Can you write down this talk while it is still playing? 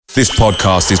This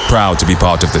podcast is proud to be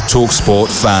part of the TalkSport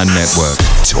Fan Network.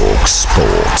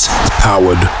 TalkSport.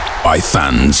 Powered by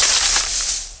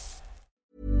fans.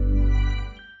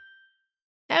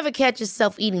 Ever catch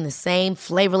yourself eating the same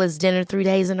flavorless dinner 3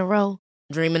 days in a row?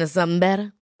 Dreaming of something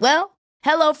better? Well,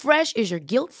 HelloFresh is your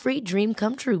guilt-free dream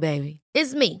come true, baby.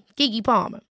 It's me, Keke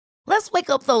Palmer. Let's wake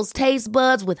up those taste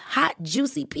buds with hot,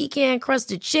 juicy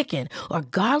pecan-crusted chicken or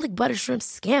garlic butter shrimp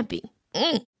scampi.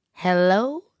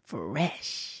 Hello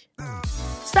Fresh.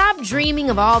 Stop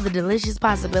dreaming of all the delicious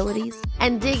possibilities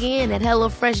and dig in at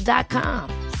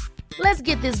HelloFresh.com. Let's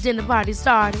get this dinner party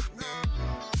started.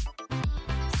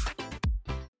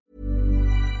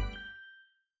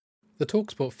 The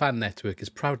TalkSport Fan Network is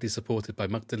proudly supported by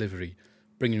McDelivery,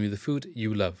 bringing you the food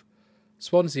you love.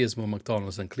 Swansea has more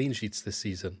McDonald's than clean sheets this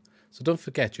season, so don't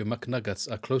forget your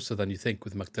McNuggets are closer than you think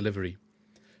with McDelivery.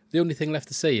 The only thing left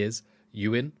to say is,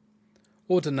 you in?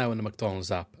 Order now in the McDonald's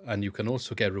app, and you can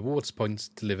also get rewards points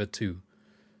delivered too.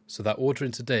 So that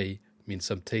ordering today means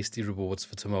some tasty rewards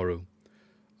for tomorrow.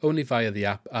 Only via the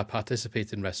app at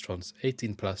participating restaurants.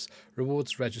 18 plus.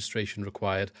 Rewards registration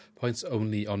required. Points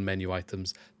only on menu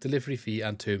items. Delivery fee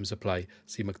and terms apply.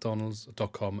 See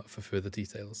mcdonalds.com for further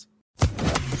details.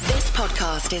 This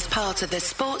podcast is part of the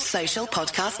Sports Social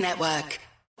Podcast Network.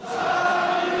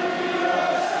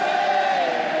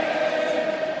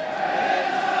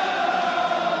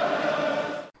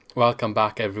 Welcome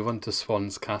back everyone to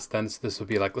Swans Cast then. So this will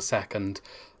be like the second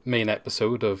main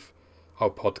episode of our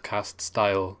podcast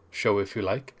style show, if you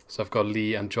like. So I've got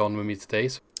Lee and John with me today.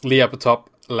 So Lee up the top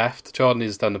left, John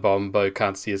is down the bottom, but you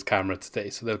can't see his camera today.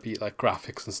 So there'll be like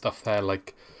graphics and stuff there,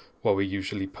 like what we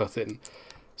usually put in.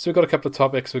 So we've got a couple of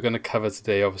topics we're going to cover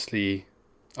today. Obviously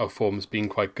our form's been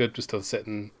quite good. We're still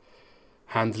sitting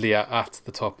handily at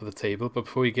the top of the table. But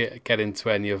before we get into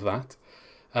any of that,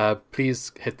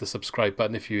 please hit the subscribe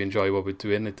button if you enjoy what we're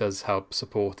doing. It does help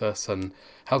support us and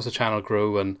helps the channel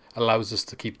grow and allows us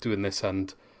to keep doing this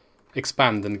and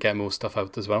expand and get more stuff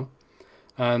out as well.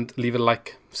 And leave a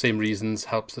like, same reasons,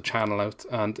 helps the channel out.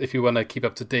 And if you want to keep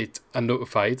up to date and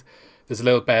notified, there's a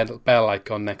little bell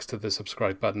icon next to the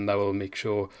subscribe button that will make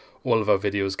sure all of our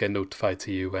videos get notified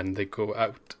to you when they go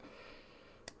out.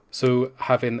 So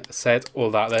having said all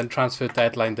that then, transfer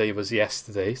deadline day was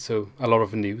yesterday, so a lot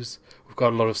of news. We've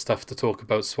got a lot of stuff to talk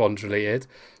about Swans related,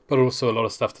 but also a lot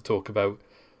of stuff to talk about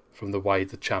from the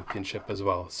wider championship as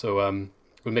well. So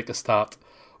we'll make a start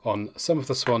on some of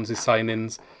the Swansea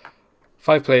signings.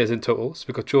 5 players in total. So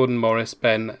we've got Jordan Morris,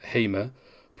 Ben Hamer,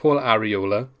 Paul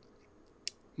Ariola,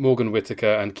 Morgan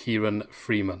Whittaker and Kieran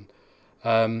Freeman.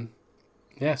 So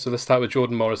let's start with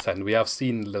Jordan Morris then. We have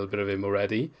seen a little bit of him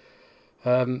already.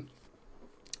 So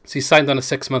he's signed on a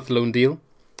 6-month loan deal.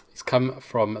 He's come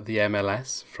from the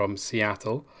MLS, from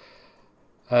Seattle.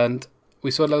 And we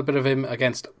saw a little bit of him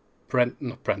against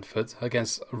Brentford,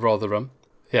 against Rotherham.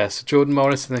 Yeah, so Jordan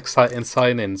Morris, an exciting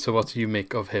signing. So what do you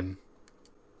make of him?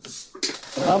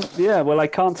 I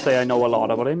can't say I know a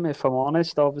lot about him, if I'm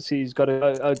honest. Obviously, he's got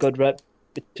a good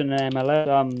reputation in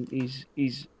MLS.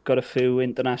 He's got a few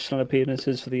international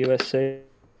appearances for the USA.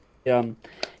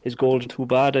 His goal isn't too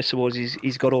bad. I suppose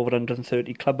he's got over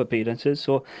 130 club appearances.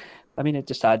 So, I mean, it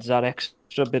just adds that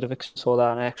extra bit of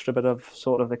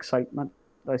sort of excitement,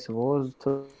 I suppose,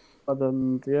 to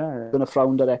them. Yeah, going to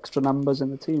flounder extra numbers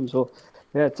in the team. So,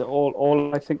 yeah, it's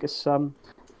all I think is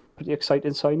pretty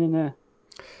exciting signing there.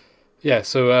 Yeah,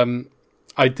 so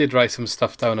I did write some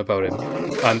stuff down about him,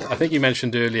 and I think you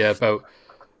mentioned earlier about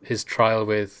his trial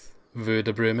with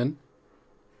Werder Bremen.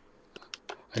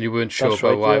 And you weren't sure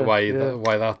about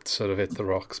why that sort of hit the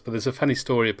rocks. But there's a funny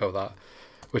story about that,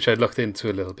 which I looked into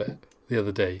a little bit the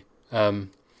other day. So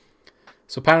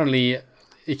apparently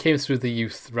he came through the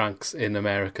youth ranks in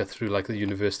America through like the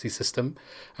university system.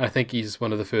 And I think he's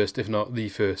one of the first, if not the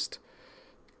first,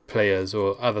 players,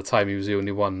 or at the time he was the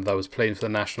only one that was playing for the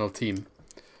national team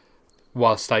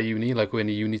whilst at uni, like we're in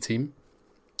a uni team.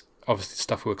 Obviously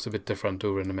stuff works a bit different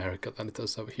over in America than it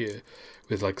does over here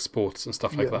with like sports and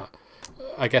stuff like that.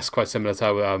 I guess quite similar to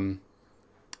how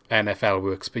NFL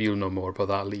works, but you'll know more about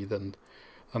that, Lee, than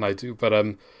I do.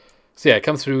 But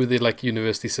come through the like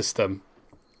university system,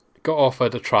 got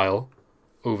offered a trial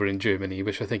over in Germany,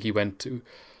 which I think he went to.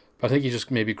 But I think he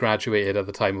just maybe graduated at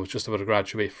the time, or was just about to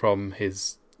graduate from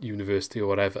his university or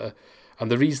whatever. And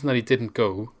the reason that he didn't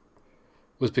go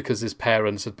was because his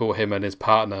parents had bought him and his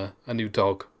partner a new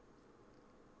dog.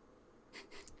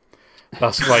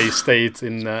 That's why he stayed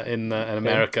in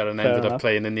America and ended up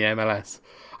playing in the MLS.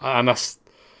 And that's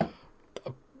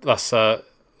a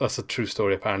true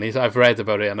story, apparently. I've read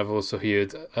about it, and I've also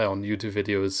heard on YouTube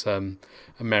videos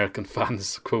American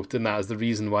fans quoting that as the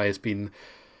reason why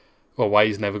or why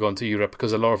he's never gone to Europe,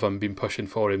 because a lot of them have been pushing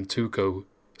for him to go,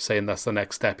 saying that's the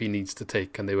next step he needs to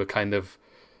take, and they were kind of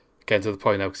getting to the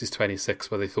point now, because he's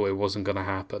 26, where they thought it wasn't going to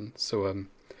happen. So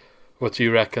what do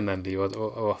you reckon then, Lee?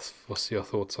 What's your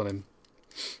thoughts on him?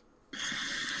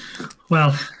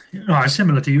 Well,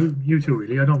 similar to you two,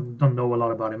 really. I don't know a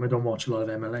lot about him. I don't watch a lot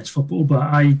of MLS football,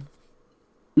 but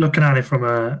looking at it from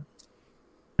an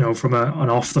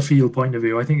off the field point of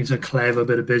view, I think it's a clever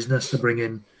bit of business to bring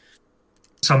in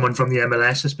someone from the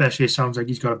MLS, especially. It sounds like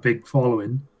he's got a big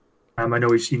following. I know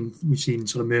we've seen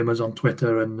sort of murmurs on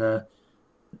Twitter and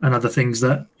other things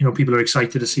that people are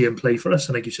excited to see him play for us.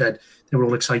 And like you said, they were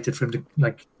all excited for him to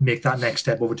make that next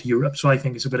step over to Europe. So I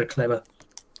think it's a bit of clever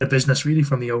business, really,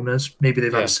 from the owners. Maybe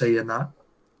they've had a say in that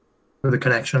with the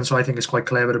connection. So I think it's quite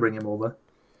clever to bring him over.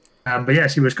 But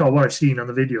yes, what I've seen on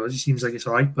the videos, he seems like it's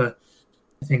all right. But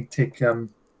I think take the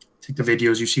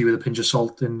videos you see with a pinch of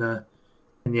salt in the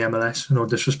MLS. No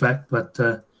disrespect, but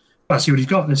let's see what he's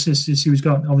got. Let's see what he's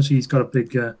got. Obviously, he's got a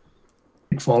big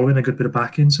following, a good bit of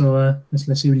backing. So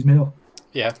let's see what he's made of.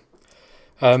 Yeah.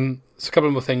 So a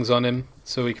couple more things on him.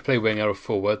 So he could play winger or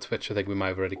forward, which I think we might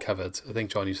have already covered. I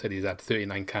think, John, you said he's had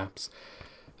 39 caps.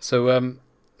 So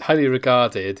highly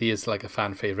regarded. He is like a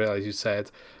fan favourite, as you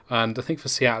said. And I think for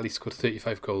Seattle, he scored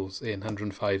 35 goals in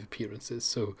 105 appearances.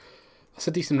 So that's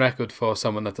a decent record for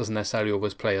someone that doesn't necessarily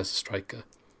always play as a striker.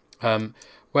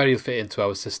 Where he'll fit into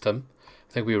our system,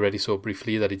 I think we already saw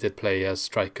briefly that he did play as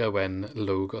striker when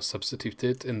Lowe got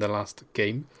substituted in the last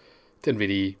game. Didn't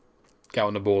really get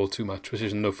on the ball too much, which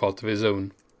is no fault of his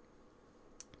own.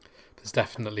 There's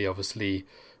definitely, obviously,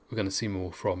 we're going to see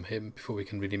more from him before we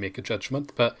can really make a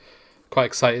judgment, but quite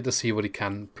excited to see what he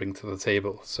can bring to the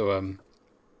table. So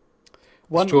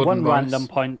one random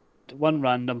point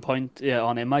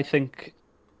on him. I think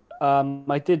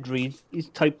I did read he's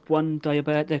type 1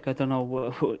 diabetic. I don't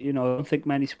know, I don't think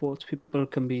many sports people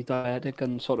can be diabetic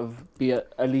and sort of be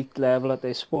at elite level at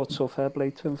their sport, so fair play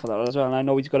to him for that as well. And I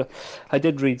know I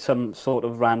did read some sort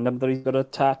of random that he's got a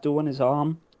tattoo on his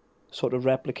arm, sort of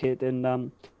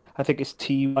replicating, I think it's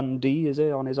T1D, is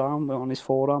it, on his arm, on his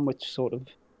forearm, which sort of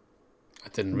I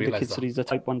didn't realise that he's a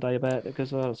type 1 diabetic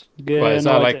as well. Is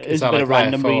that a bit of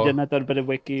random reading. I did a bit of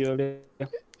wiki earlier.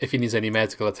 If he needs any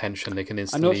medical attention, they can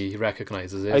instantly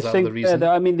recognise it. Is that the reason?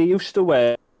 They used to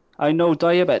wear... I know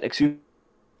diabetics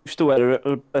used to wear a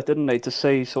little bit, didn't they, to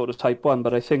say sort of type 1,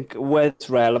 but I think whether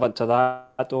it's relevant to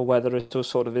that or whether it's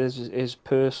just sort of his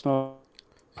personal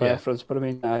preference. But I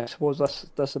mean, I suppose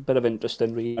that's a bit of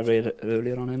interesting read I read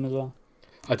earlier on him as well.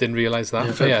 I didn't realise that.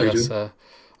 That's...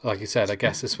 like you said, I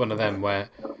guess it's one of them where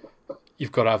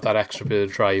you've got to have that extra bit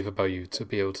of drive about you to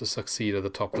be able to succeed at the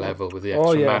top level with the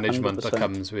extra management 100%. That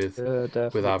comes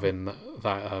with having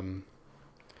that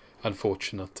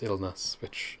unfortunate illness,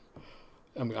 which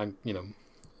I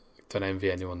don't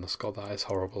envy anyone that's got that. It's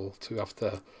horrible to have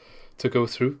to go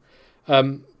through.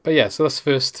 But yeah, so that's the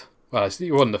first. Well,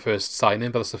 it wasn't the first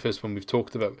sign-in, but that's the first one we've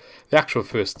talked about. The actual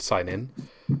first sign-in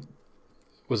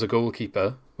was a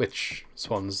goalkeeper, which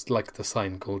Swans like to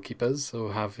sign goalkeepers,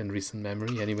 or have in recent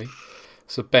memory anyway.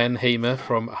 So Ben Hamer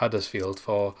from Huddersfield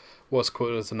for what's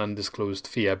quoted as an undisclosed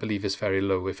fee. I believe is very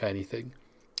low, if anything.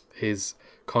 His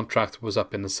contract was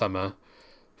up in the summer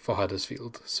for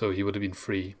Huddersfield, so he would have been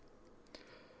free.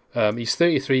 He's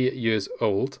 33 years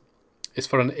old. It's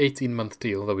for an 18-month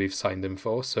deal that we've signed him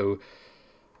for, so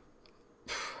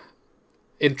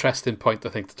interesting point, I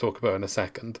think, to talk about in a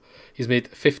second. He's made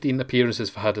 15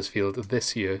 appearances for Huddersfield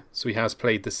this year, so he has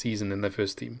played this season in their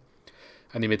first team.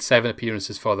 And he made 7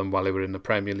 appearances for them while they were in the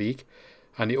Premier League.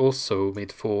 And he also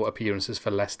made 4 appearances for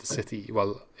Leicester City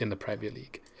while in the Premier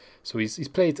League. So he's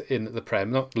played in the Prem,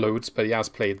 not loads, but he has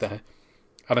played there.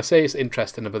 And I say it's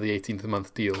interesting about the 18th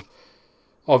month deal.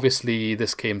 Obviously,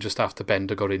 this came just after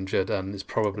Bender got injured and is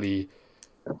probably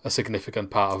a significant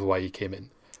part of why he came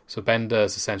in. So Bender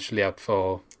is essentially out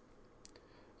for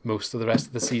most of the rest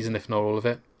of the season, if not all of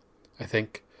it, I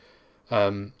think.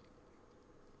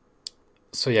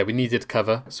 So yeah, we needed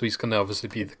cover, so he's going to obviously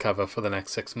be the cover for the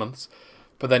next 6 months.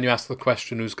 But then you ask the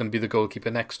question, who's going to be the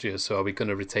goalkeeper next year? So are we going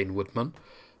to retain Woodman?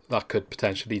 That could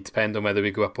potentially depend on whether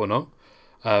we go up or not.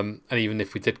 And even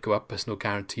if we did go up, there's no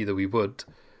guarantee that we would.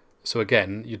 So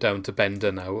again, you're down to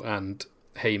Bender now and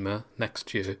Hamer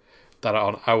next year that are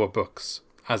on our books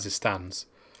as it stands.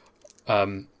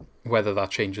 Whether that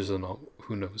changes or not,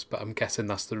 who knows? But I'm guessing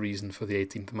that's the reason for the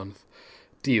 18th month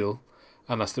deal.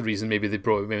 And that's the reason maybe they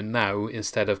brought him in now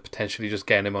instead of potentially just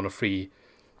getting him on a free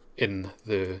in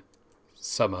the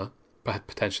summer. But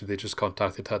potentially they just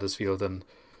contacted Huddersfield and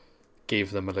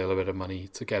gave them a little bit of money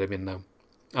to get him in now.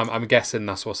 I'm guessing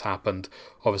that's what's happened.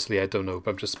 Obviously, I don't know,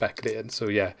 but I'm just speculating. So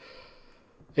yeah,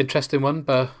 Interesting one,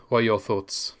 but what are your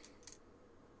thoughts?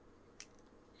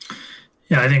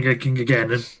 Yeah, I think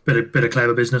again a bit of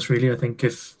clever business, really. I think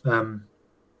if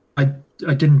I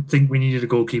didn't think we needed a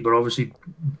goalkeeper. Obviously,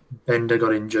 Bender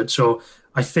got injured, so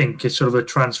I think it's sort of a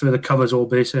transfer that covers all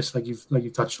bases, like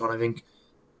you've touched on. I think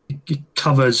it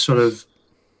covers sort of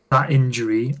that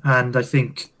injury, and I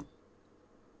think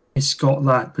it's got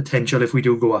that potential if we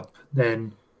do go up.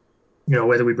 Then,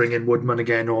 whether we bring in Woodman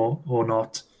again or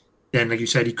not, then like you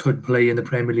said, he could play in the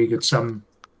Premier League in some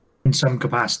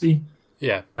capacity.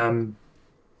 Yeah. And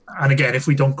again, if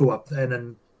we don't go up then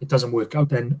and it doesn't work out,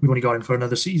 then we've only got him for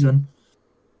another season,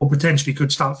 or potentially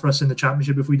could start for us in the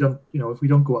Championship if we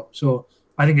don't go up. So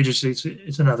I think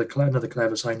it's another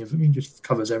clever signing. I mean, just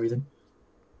covers everything.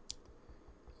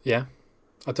 Yeah,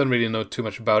 I don't really know too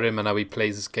much about him and how he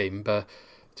plays this game, but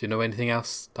do you know anything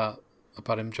else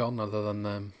about him, John, other than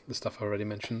the stuff I already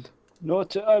mentioned? No,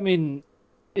 I mean,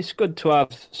 it's good to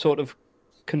have sort of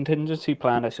contingency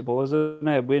plan, I suppose, isn't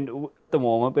it? At the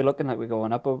moment, we're looking like we're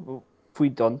going up, but if we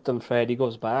don't, then Freddie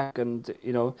goes back, and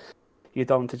you're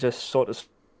down to just sort of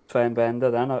Sven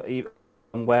Bender then, or even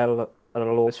well at a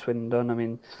low Swindon. I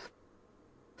mean,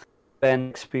 Ben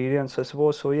experience, I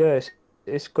suppose. So yeah,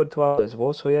 it's good to have, I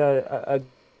suppose. So yeah,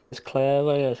 it's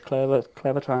clever. Yeah, it's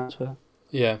clever transfer.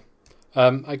 Yeah,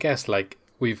 I guess like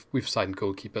we've signed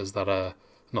goalkeepers that are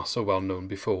not so well known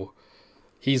before.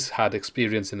 He's had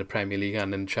experience in the Premier League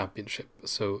and in the Championship,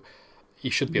 so he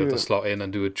should be able to slot in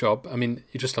and do a job. I mean,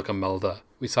 you just look at Mulder.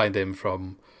 We signed him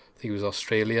from, I think it was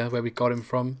Australia, where we got him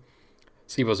from.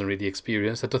 So he wasn't really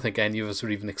experienced. I don't think any of us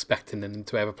were even expecting him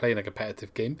to ever play in a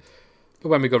competitive game. But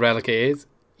when we got relegated,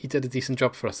 he did a decent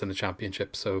job for us in the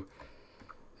Championship. So,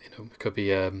 it could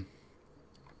be, as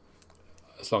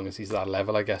long as he's that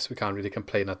level, I guess we can't really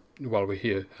complain while we're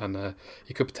here. And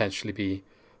he could potentially be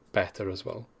better as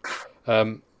well.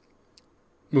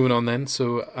 Moving on then,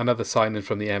 so another signing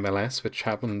from the MLS, which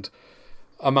happened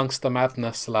amongst the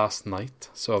madness last night.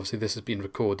 So obviously this has been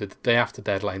recorded the day after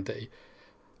deadline day,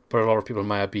 but a lot of people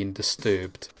might have been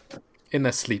disturbed in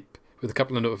their sleep with a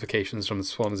couple of notifications from the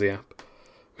Swansea app,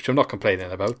 which I'm not complaining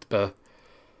about, but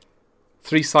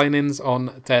 3 signings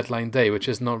on deadline day, which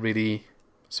is not really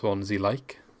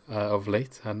Swansea-like of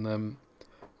late. And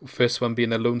first one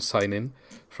being a loan signing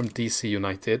from DC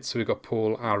United. So we've got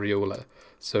Paul Arriola.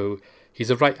 So he's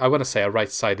a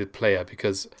right-sided player,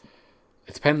 because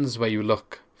it depends where you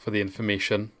look for the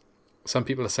information. Some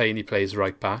people are saying he plays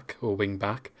right back or wing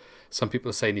back. Some people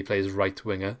are saying he plays right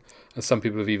winger. And some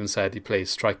people have even said he plays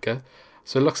striker.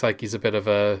 So it looks like he's a bit of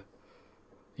a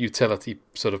utility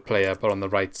sort of player, but on the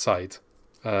right side.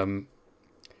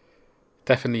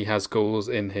 Definitely has goals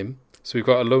in him. So we've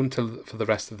got a loan for the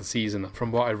rest of the season.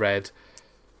 From what I read,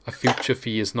 a future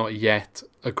fee is not yet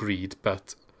agreed,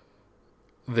 but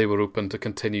they were open to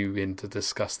continuing to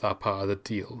discuss that part of the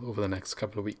deal over the next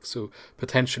couple of weeks. So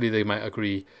potentially they might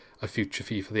agree a future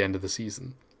fee for the end of the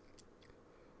season.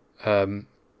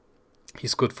 He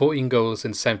scored 14 goals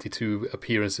in 72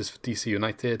 appearances for DC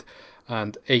United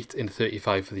and 8 in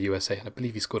 35 for the USA. And I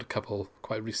believe he scored a couple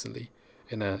quite recently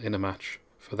in a match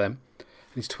for them. And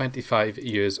he's 25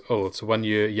 years old, so 1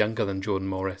 year younger than Jordan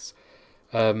Morris.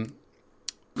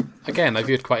 Again, I've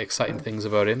heard quite exciting things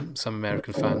about him. Some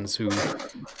American fans who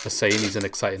are saying he's an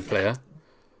exciting player,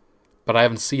 but I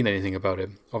haven't seen anything about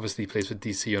him. Obviously, he plays for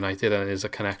DC United, and there's a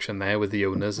connection there with the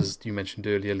owners, as you mentioned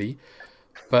earlier, Lee.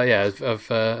 But yeah,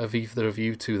 have either of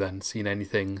you two then seen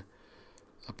anything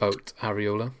about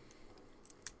Arriola?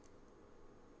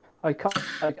 I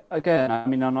can't. Again, I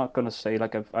mean, I'm not going to say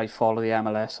like I follow the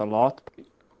MLS a lot.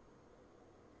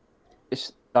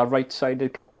 It's that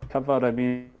right-sided cover. I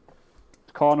mean,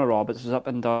 Connor Roberts is up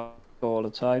and down all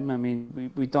the time. I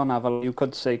mean, we don't have you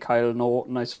could say Kyle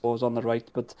Norton, I suppose, on the right,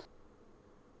 but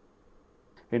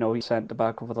he's centre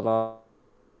back over the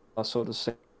last sort of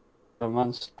 6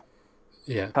 months.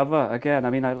 Yeah. Cover again.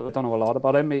 I mean, I don't know a lot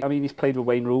about him. I mean, he's played with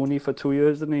Wayne Rooney for 2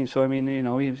 years, didn't he? So I mean,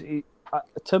 he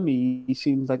to me, he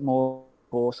seems like more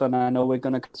horse, and I know we're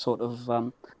going to sort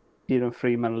of Kieran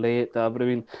Freeman later, but I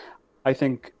mean, I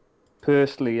think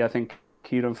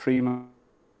Kieran Freeman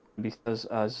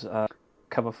as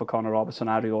cover for Connor Robertson,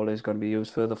 Arriola is going to be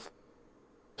used further,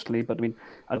 but I mean,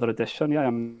 another addition, yeah. I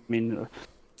mean,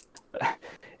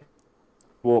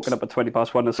 walking up at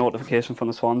 1:20, there's a notification from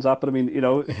the Swans app, but I mean,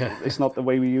 It's not the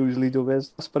way we usually do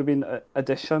business, but I mean,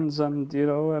 additions and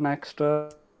an extra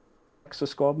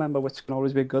squad member, which can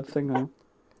always be a good thing.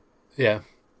 Yeah.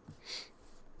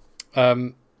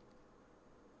 I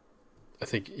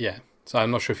think, yeah. So I'm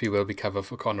not sure if he will be covered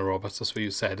for Connor Roberts. That's what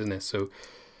you said, isn't it? So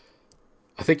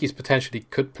I think he's potentially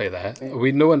could play there.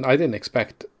 I didn't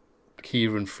expect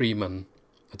Kieran Freeman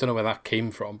I don't know where that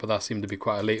came from, but that seemed to be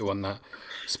quite a later one that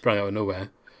sprung out of nowhere.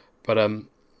 But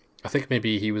I think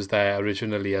maybe he was there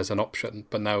originally as an option,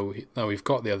 but now we've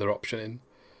got the other option in.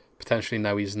 Potentially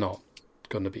now he's not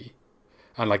going to be.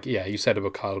 And like, yeah, you said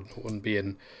about Carl Norton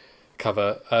being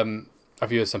cover. I've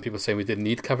heard some people saying we didn't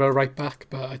need cover at right back,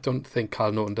 but I don't think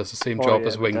Carl Norton does the same job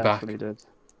as wing back. Did.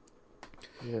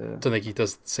 Yeah. I don't think he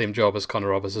does the same job as Connor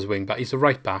Roberts as wing back. He's a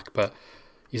right back, but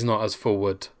he's not as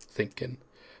forward thinking.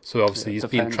 So obviously he's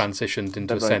been transitioned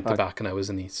into a centre back now,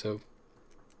 isn't he? So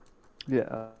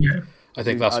yeah, I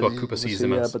think that's what Cooper sees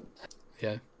him as.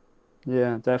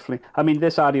 Yeah, definitely. I mean,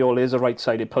 this Areola is a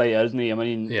right-sided player, isn't he? I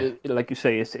mean, like you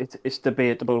say, it's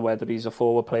debatable whether he's a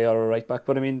forward player or a right back.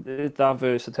 But I mean, that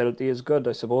versatility is good,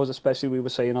 I suppose. Especially we were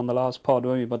saying on the last pod,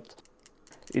 weren't we? But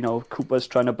you know, Cooper's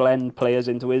trying to blend players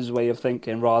into his way of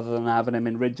thinking rather than having him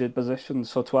in rigid positions.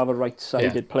 So to have a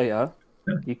right-sided player,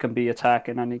 he can be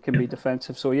attacking and he can be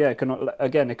defensive. So yeah, it can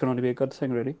only be a good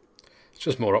thing, really. It's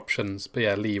just more options. But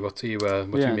yeah, Lee, what do you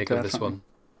make of this one?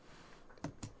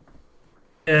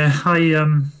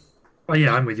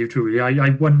 I'm with you too. Really.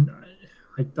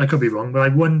 I could be wrong, but I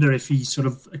wonder if he's sort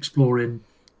of exploring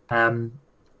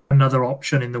another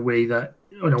option in the way that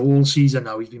all season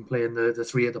now he's been playing the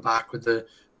three at the back with the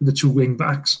two wing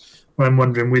backs. But I'm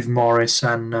wondering with Morris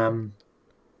and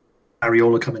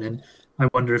Areola coming in, I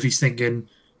wonder if he's thinking,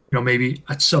 maybe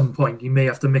at some point he may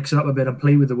have to mix it up a bit and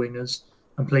play with the wingers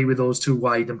and play with those two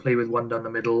wide and play with one down the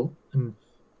middle and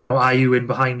Ayew in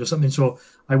behind or something. So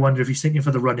I wonder if he's thinking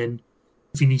for the run-in,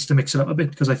 if he needs to mix it up a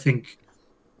bit, because I think,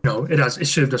 it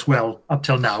served us well up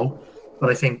till now, but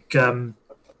I think, and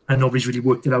nobody's really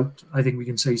worked it out, I think we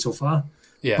can say so far.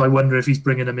 Yeah. So I wonder if he's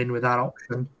bringing them in with that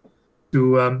option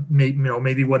to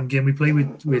maybe one game we play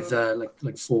with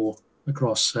like four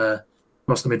across the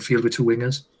midfield with two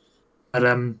wingers. But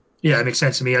it makes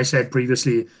sense to me. I said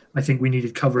previously, I think we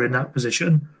needed cover in that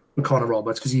position with Connor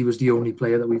Roberts because he was the only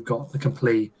player that we've got that can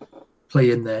play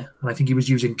in there, and I think he was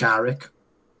using Garrick,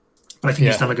 but I think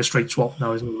he's done like a straight swap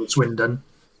now, isn't he, with Swindon?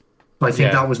 But I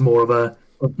think that was more of a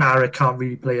Garrick can't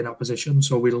really play in that position,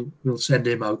 so we'll send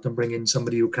him out and bring in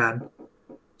somebody who can.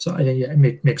 So I think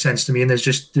it makes sense to me, and there's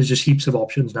just heaps of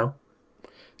options now.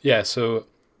 Yeah. So,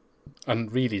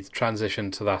 and really, the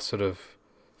transition to that sort of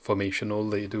formation, all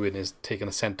they're doing is taking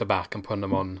a centre back and putting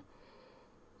them on.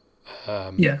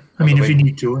 I mean, if you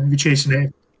need to, if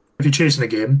you're chasing a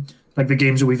game, like the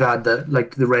games that we've had,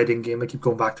 like the Reading game, I keep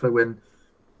going back to it when,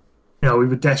 we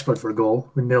were desperate for a goal,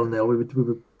 with 0-0, we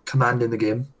were commanding the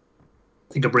game.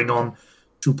 I think to bring on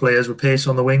two players with pace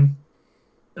on the wing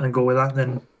and go with that,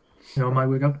 then it might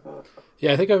work out.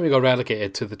 Yeah, I think when we got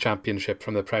relegated to the Championship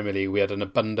from the Premier League, we had an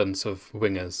abundance of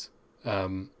wingers. I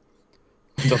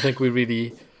don't think we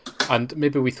really, and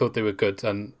maybe we thought they were good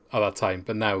and at that time,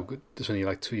 but now it's only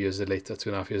like 2.5 years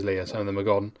later, some of them are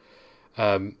gone.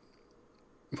 You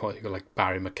got like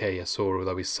Barry McKay, Asoro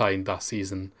that we signed that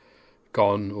season,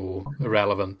 gone or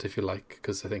irrelevant if you like,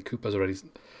 because I think Cooper's already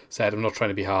said, I'm not trying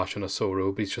to be harsh on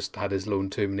Asoro, but he's just had his loan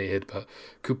terminated. But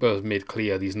Cooper has made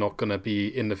clear that he's not going to be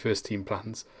in the first team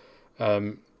plans.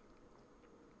 And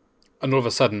all of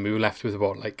a sudden we were left with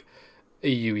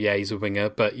Ayew, he's a winger,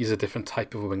 but he's a different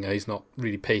type of winger. He's not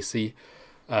really pacey.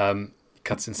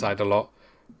 Cuts inside a lot.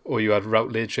 Or you had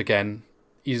Routledge again.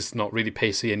 He's not really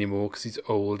pacey anymore because he's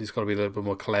old. He's got to be a little bit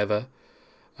more clever.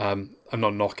 I'm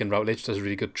not knocking Routledge, does a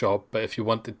really good job, but if you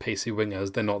wanted pacey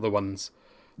wingers, they're not the ones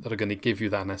that are going to give you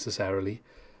that necessarily.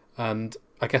 And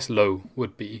I guess Lowe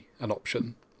would be an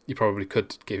option. He probably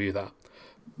could give you that.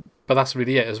 But that's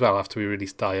really it as well after we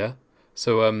released Dyer.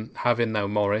 So having now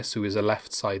Morris, who is a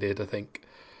left-sided, I think,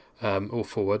 left or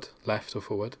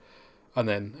forward, and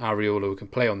then Areola, who can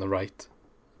play on the right,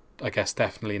 I guess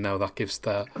definitely now that gives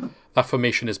that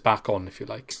formation is back on, if you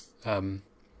like. And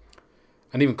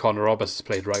even Connor Roberts has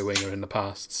played right winger in the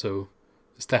past, so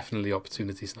there's definitely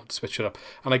opportunities now to switch it up.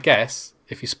 And I guess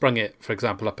if he sprung it, for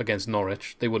example, up against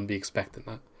Norwich, they wouldn't be expecting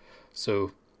that.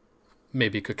 So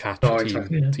maybe he could catch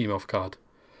a team off guard.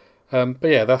 But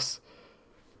yeah, that's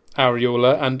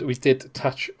Areola, and we did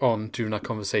touch on during our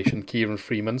conversation Kieran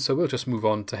Freeman, so we'll just move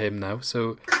on to him now.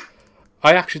 So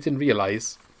I actually didn't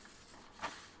realise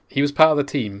he was part of the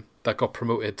team that got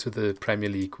promoted to the Premier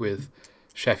League with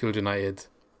Sheffield United,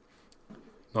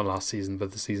 not last season,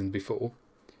 but the season before.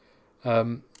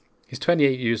 He's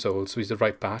 28 years old, so he's a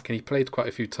right back, and he played quite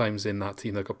a few times in that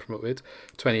team that got promoted.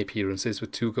 20 appearances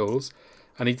with 2 goals,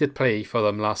 and he did play for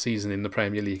them last season in the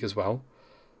Premier League as well.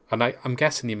 And I'm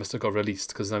guessing he must have got released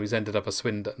because now he's ended up at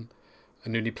Swindon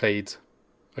and only played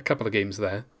a couple of games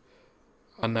there.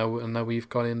 And now we've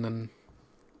gone in and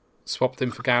swapped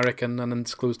him for Garrick and an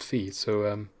undisclosed fee.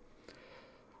 So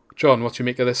John, what do you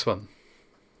make of this one?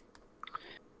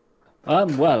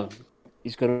 Well,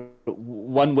 he's got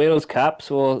one Wales cap,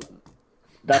 so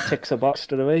that ticks a box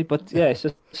straight away. But yeah,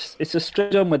 it's a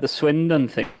straight on with the Swindon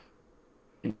thing.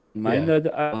 Mind, Yeah.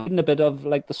 I was reading a bit of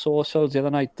like the socials the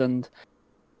other night, and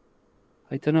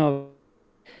I don't know.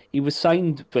 He was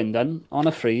signed Swindon on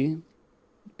a free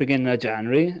beginning of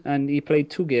January, and he played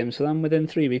 2 games for them. Within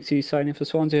 3 weeks, he's signing for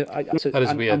Swansea. That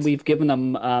is weird. And we've given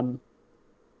them.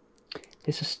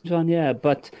 It's a strange one, yeah.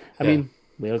 But I mean,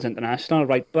 Wales international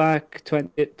right back,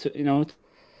 28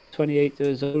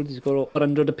 years old. He's got over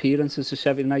 100 appearances for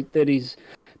Sheffield United. He's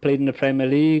played in the Premier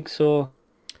League, so.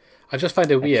 I just find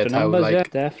it weird extra how, numbers, like, yeah,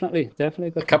 definitely.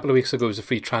 a couple of weeks ago it was a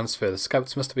free transfer. The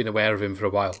scouts must have been aware of him for a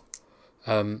while.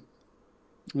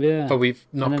 Yeah. But we've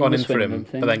not And then gone the in for him, Swindon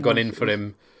thing, but then gone in for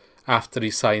him after he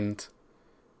signed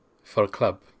for a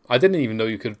club. I didn't even know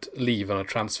you could leave on a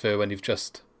transfer when you've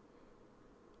just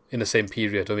in the same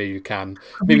period, or maybe you can.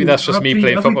 Maybe that's just me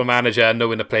playing Football Manager and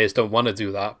knowing the players don't want to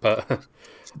do that, but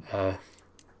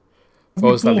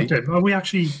what was that? Are we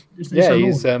actually? Is Yeah, a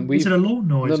he's loan? Is it a loan?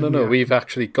 No. We've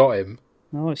actually got him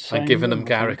it's and given him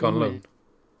Garrick on loan.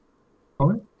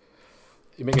 Oh,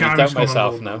 You're making me Garrick's doubt gone on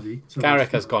myself loan, now. has he? So Garrick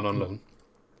that's- has gone on loan.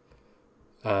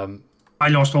 I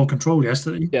lost all control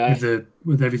yesterday Yeah.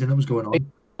 with everything that was going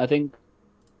on. I think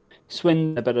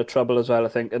Swindon a bit of trouble as well. I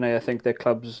think their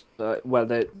clubs,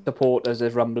 their supporters,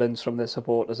 there's rumblings from their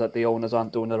supporters that the owners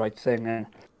aren't doing the right thing. And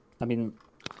I mean,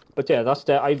 but yeah,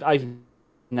 I've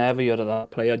never heard of that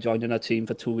player joining a team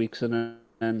for 2 weeks and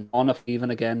on a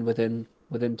even again within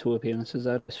 2 appearances.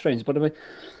 That's strange, but I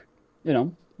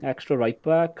mean, extra right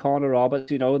back, Connor Roberts.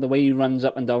 The way he runs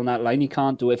up and down that line, he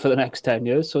can't do it for the next 10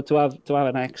 years. So to have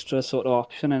an extra sort of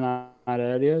option in that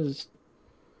area is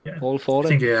all for I it.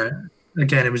 think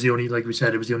again, it was the only, like we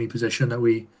said, it was the only position that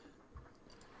we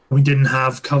didn't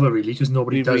have cover really, because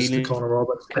nobody We does really the Connor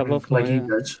Roberts cover thing like he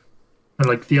does. And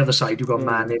like the other side, you've got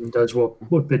Manning does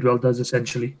what Bidwell does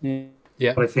essentially.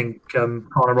 Yeah. But I think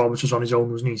Connor Roberts was on his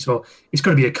own, wasn't he? So it's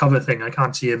going to be a cover thing. I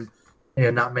can't see him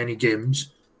in that many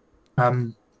games.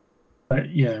 But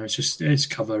yeah, it's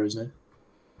cover, isn't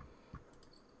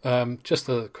it? Just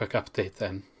a quick update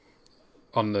then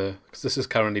because this is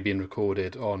currently being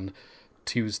recorded on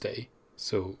Tuesday,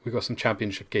 so we've got some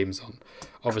championship games on.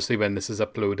 Obviously, when this is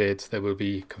uploaded, there will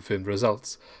be confirmed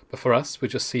results. But for us, we're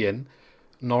just seeing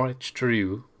Norwich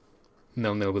drew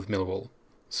 0-0 with Millwall.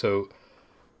 So,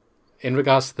 in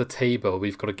regards to the table,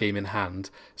 we've got a game in hand.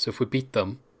 So if we beat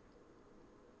them,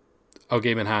 our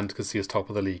game in hand could see us top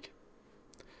of the league.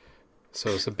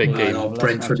 So it's a big game.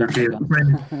 Brentford would be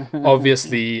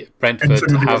Obviously, Brentford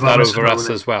Brentford would be have that advanced over now, us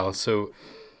wouldn't as well. So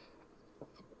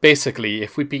basically,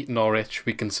 if we beat Norwich,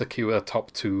 we can secure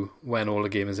top 2 when all the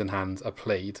games in hand are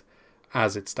played,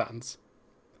 as it stands.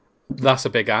 That's a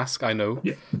big ask, I know,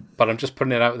 but I'm just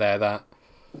putting it out there that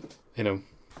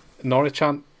Norwich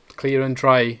aren't clear and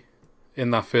dry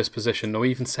in that first position, or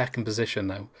even second position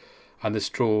now, and this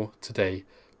draw today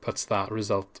puts their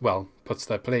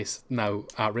place now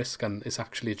at risk, and it's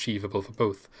actually achievable for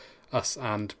both us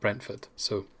and Brentford.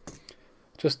 So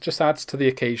just adds to the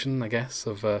occasion, I guess,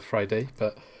 of Friday.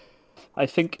 But I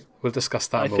think we'll discuss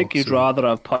that. I more think you'd soon. rather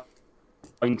have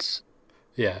points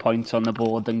points on the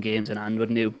board than games in hand,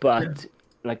 wouldn't you? But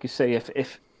like you say,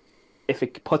 if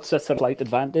it puts us at a slight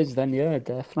advantage, then yeah,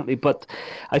 definitely. But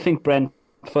I think Brentford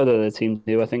are the team to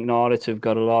do. I think Norwich have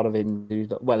got a lot of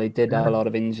injuries. Well, they did have a lot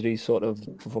of injuries sort of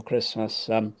for Christmas.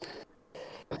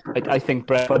 I think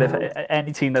Brentford, if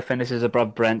any team that finishes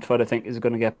above Brentford, I think is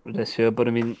going to get this year. But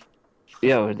I mean,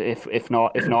 if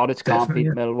Norwich can't beat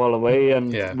Millwall away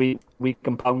and we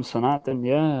can pounce on that, then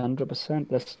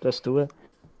 100%. Let's do it.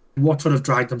 Watford have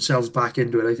dragged themselves back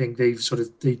into it. I think they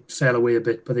fell away a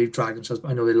bit, but they've dragged themselves.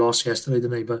 I know they lost yesterday,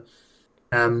 didn't they? But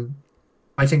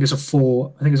I think it's a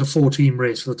 4-team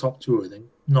race for the top 2. I think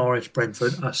Norwich,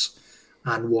 Brentford, us,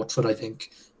 and Watford. I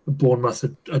think Bournemouth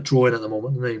are drawing at the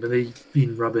moment, aren't they? But they've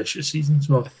been rubbish this season.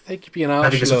 So I think you'd be an harsh. I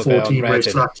think it's a 4-team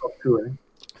race for that top 2.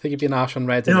 I think you'd be an harsh on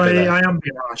Reading. I am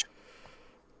being harsh.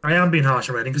 I am being harsh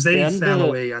on Reading because they fell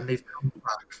away and they've come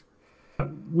back.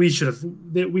 We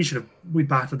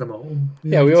battered them all.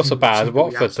 We also battered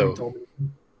Watford though.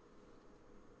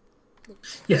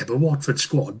 Yeah, but Watford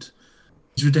squad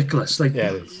is ridiculous. Like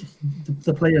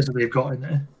the players that they've got in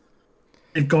there,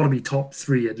 they've got to be top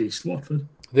 3 at least. Watford.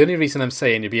 The only reason I'm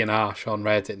saying you're being harsh on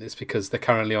Reading is because they're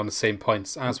currently on the same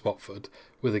points as Watford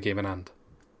with a game in hand.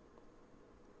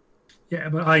 Yeah,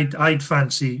 but I'd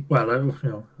fancy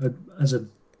as a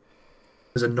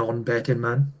non-betting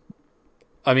man.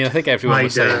 I mean, I think everyone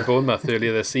was saying Bournemouth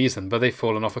earlier this season, but they've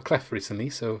fallen off a cliff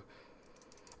recently. So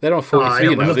They're on 43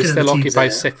 we're now. They looking at still the teams occupy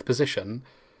there. 6th position,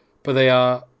 but they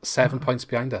are 7 points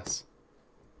behind us.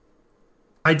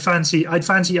 I'd fancy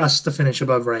us to finish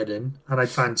above Reading, and I'd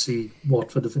fancy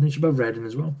Watford to finish above Reading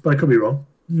as well. But I could be wrong,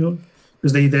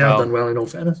 because they have done well in all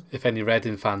fairness. If any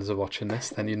Reading fans are watching this,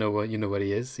 then you know where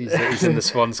he is. He's in the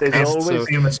Swans cast. So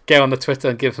famous, get on the Twitter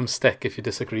and give him stick if you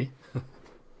disagree.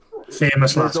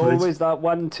 famous last There's words. always that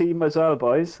one team as well,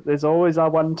 boys. There's always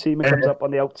that one team that comes up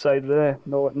on the outside there.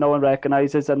 No one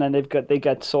recognises, and then they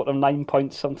get sort of 9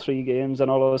 points on 3 games, and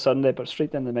all of a sudden they're put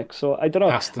straight in the mix. So I don't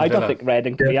know. I don't think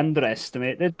Reading can be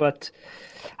underestimated, but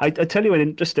I tell you an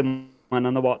interesting one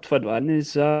on the Watford one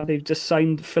is they've just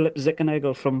signed Philip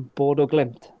Zickernagel from Bodo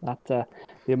Glimt.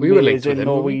 The amazing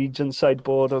Norwegian side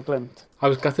Bodo Glimt. I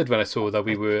was gutted when I saw that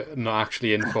we were not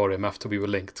actually in for him after we were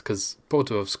linked, because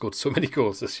Bodo have scored so many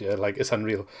goals this year. Like, it's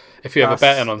unreal. If you ever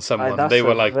betting on someone, they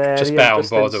were like, just bet on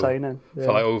Bodo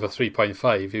for like over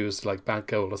 3.5. He was like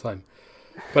banker all the time.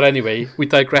 But anyway, we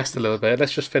digressed a little bit.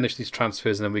 Let's just finish these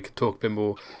transfers and then we can talk a bit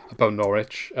more about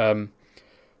Norwich. The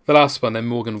last one, then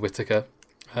Morgan Whittaker.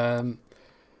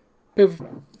 Bit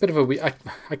of a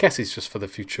I guess he's just for the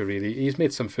future, really. He's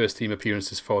made some first team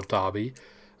appearances for Derby.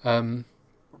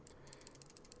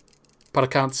 But I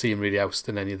can't see him really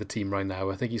ousting any of the team right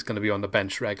now. I think he's going to be on the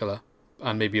bench regular,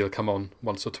 and maybe he'll come on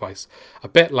once or twice. A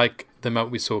bit like the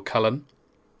amount we saw Cullen,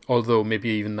 although maybe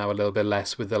even now a little bit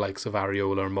less with the likes of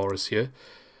Areola and Morris here.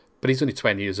 But he's only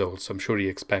 20 years old, so I'm sure he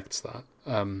expects that.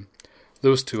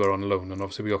 Those two are on loan, and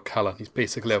obviously we got Cullen. He's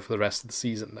basically out for the rest of the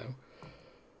season now.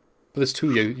 But there's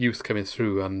 2 youth coming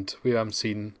through, and we haven't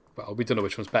seen... Well, we don't know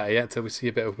which one's better yet until we see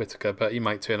a bit of Whittaker, but he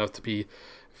might turn out to be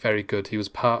very good. He was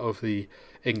part of the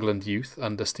England youth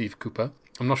under Steve Cooper.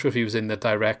 I'm not sure if he was in the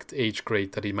direct age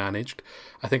grade that he managed.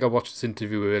 I think I watched his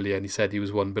interview earlier and he said he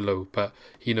was one below, but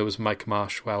he knows Mike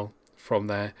Marsh well from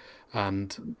there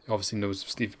and obviously knows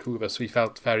Steve Cooper, so he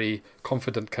felt very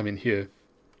confident coming here.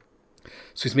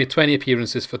 So he's made 20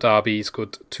 appearances for Derby. He's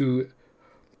got 2...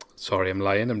 Sorry, I'm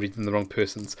lying. I'm reading the wrong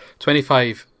persons.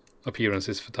 25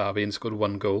 appearances for Derby and scored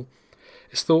 1 goal.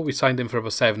 It's thought we signed him for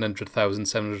about 700,000,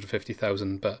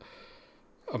 750,000, but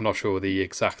I'm not sure the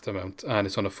exact amount. And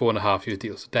it's on a 4.5-year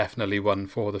deal, so definitely one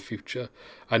for the future.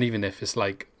 And even if it's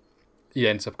like he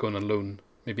ends up going on loan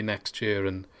maybe next year,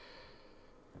 and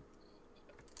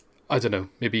I don't know,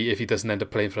 maybe if he doesn't end up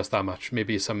playing for us that much,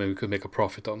 maybe it's something we could make a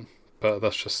profit on. But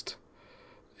that's just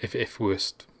if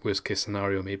worst case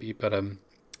scenario maybe. But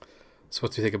so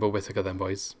what do you think about Whittaker then,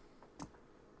 boys?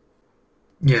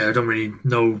 Yeah, I don't really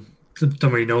know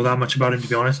that much about him, to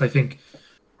be honest. I think,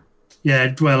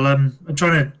 yeah, well, I'm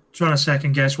trying to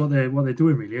second guess what they're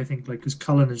doing, really. I think, like, because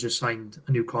Cullen has just signed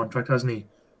a new contract, hasn't he?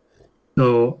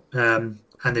 So, and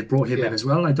they brought him in as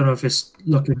well. I don't know if it's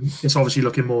obviously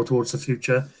looking more towards the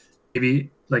future.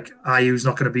 Maybe like Ayew's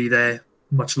not going to be there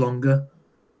much longer.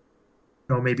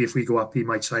 You know, maybe if we go up, he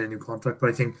might sign a new contract. But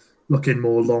I think looking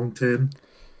more long term,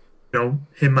 you know,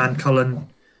 him and Cullen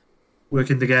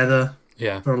working together.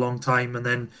 Yeah. For a long time, and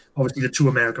then obviously the 2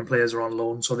 American players are on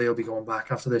loan, so they'll be going back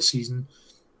after this season.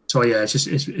 So yeah,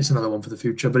 it's another one for the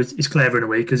future, but it's clever in a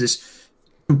way because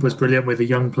Cooper's brilliant with the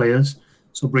young players.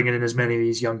 So bringing in as many of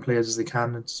these young players as they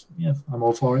can, I'm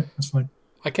all for it. That's fine.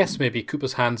 I guess maybe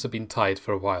Cooper's hands have been tied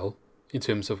for a while in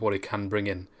terms of what he can bring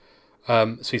in.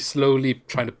 So he's slowly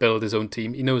trying to build his own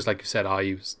team. He knows, like you said,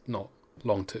 Ayew's not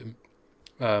long term.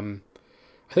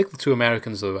 I think the 2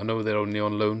 Americans, though, I know they're only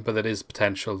on loan, but there is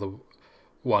potential the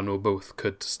one or both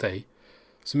could stay.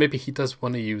 So maybe he does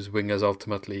want to use wingers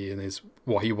ultimately in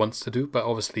what he wants to do, but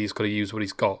obviously he's got to use what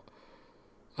he's got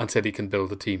until he can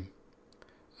build a team.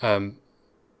 So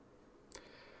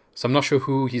I'm not sure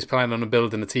who he's planning on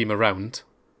building a team around,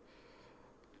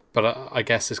 but I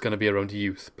guess it's going to be around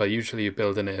youth. But usually you're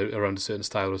building it around a certain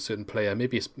style or a certain player.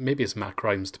 Maybe it's Matt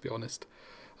Grimes, to be honest.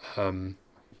 And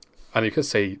you could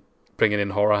say bringing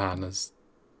in Horahan has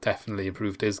definitely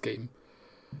improved his game.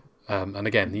 And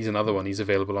again, he's another one. He's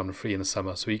available on free in the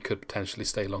summer, so he could potentially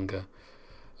stay longer.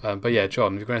 But yeah,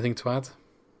 John, have you got anything to add?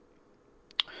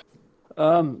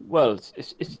 Well,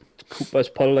 it's Cooper's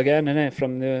pull again, isn't it,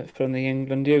 from the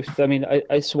England youth? I mean,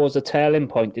 I suppose the telling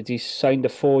point is he signed a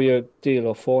 4-year deal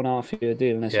or 4.5-year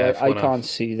deal, and so I can't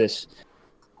see this.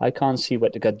 I can't see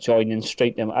Whittaker joining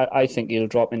straight in. I think he'll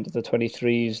drop into the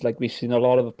 23s, like we've seen a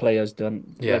lot of the players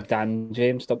done. Yeah. Like Dan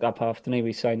James stuck up half, didn't he?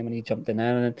 We signed him and he jumped in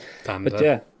there. But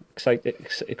yeah.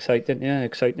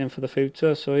 Exciting for the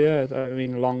future. So yeah, I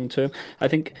mean, long term. I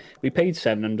think we paid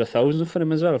 700,000 for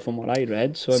him as well, from what I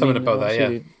read. So something about that,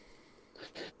 yeah.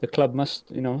 The club must,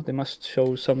 they must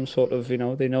show some sort of, they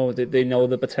know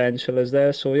the potential is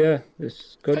there. So yeah,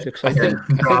 it's good. Exciting. I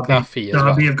think that fee as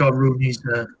well. Derby have got Rooney's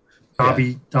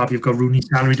Derby have got Rooney's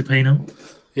salary to pay now.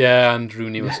 Yeah, and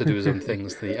Rooney wants to do his own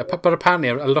things. But apparently,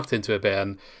 I looked into it a bit,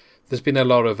 and there's been a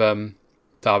lot of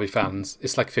Derby fans.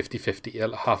 It's like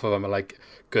 50-50. Half of them are like,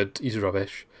 good, he's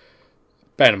rubbish.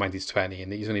 Bear in mind he's 20,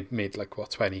 and he's only made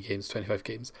 20 games, 25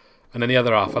 games. And then the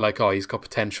other half are like, oh, he's got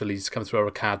potential, he's come through our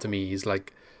academy, he's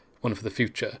like one for the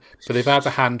future. But they've had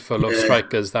a handful of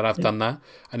strikers that have done that,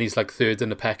 and he's like third in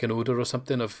the pecking order or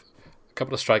something of a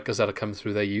couple of strikers that have come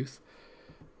through their youth.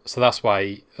 So that's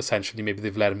why, essentially, maybe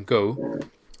they've let him go.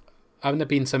 Haven't there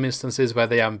been some instances where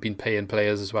they haven't been paying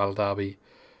players as well, Derby?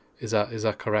 Is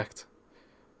that correct?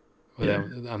 Yeah.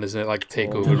 And isn't it like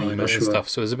takeover rumours and stuff?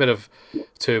 So there's a bit of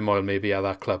turmoil maybe at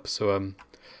that club. So,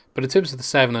 but in terms of the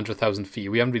 700,000 fee,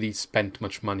 we haven't really spent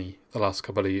much money the last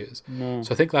couple of years. No.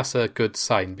 So I think that's a good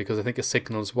sign, because I think it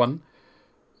signals, one,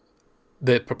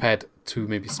 they're prepared to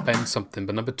maybe spend something,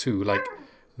 but number two, like,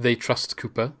 they trust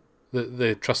Cooper.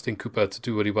 They're trusting Cooper to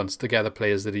do what he wants, to get the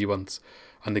players that he wants,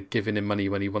 and they're giving him money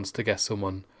when he wants to get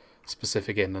someone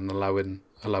specific in, and allowing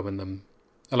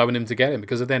him to get him.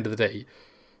 Because at the end of the day,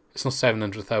 it's not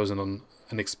 700,000 on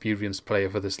an experienced player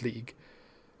for this league.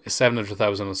 It's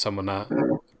 700,000 on someone that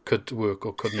could work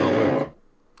or could not work.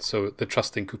 So they're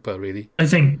trusting Cooper, really. I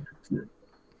think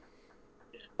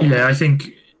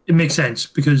it makes sense,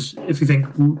 because if you think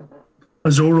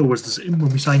Azoro was the same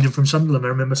when we signed him from Sunderland. I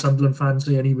remember Sunderland fans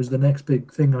saying he was the next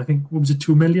big thing. And I think, what was it,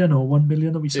 2 million or 1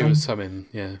 million that we signed? It was something,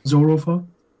 yeah. Azoro for.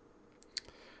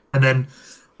 And then,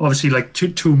 obviously, like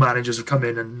two managers have come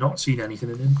in and not seen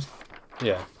anything in him.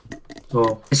 Yeah.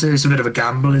 So it's a bit of a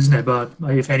gamble, isn't it? But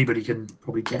if anybody can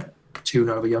probably get a tune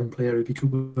out of a young player, it'd be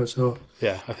Cooper. So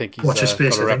yeah, I think he's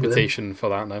got a reputation for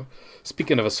that now.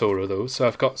 Speaking of Azoro, though, so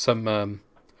I've got some...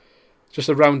 just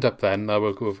a roundup then, I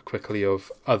will go over quickly of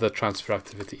other transfer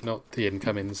activity, not the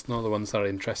incomings, not the ones that are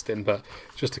interesting, but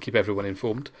just to keep everyone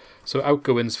informed. So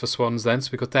outgoings for Swans then, so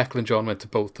we've got Declan John went to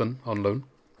Bolton on loan.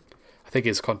 I think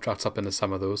his contract's up in the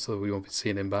summer though, so we won't be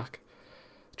seeing him back.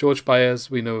 George Byers,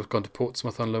 we know, have gone to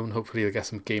Portsmouth on loan. Hopefully he'll get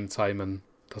some game time and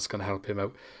that's going to help him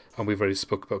out. And we've already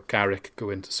spoke about Garrick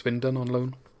going to Swindon on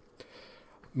loan.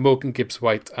 Morgan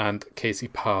Gibbs-White and Casey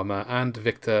Palmer and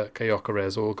Victor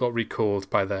Gyökeres all got recalled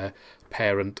by their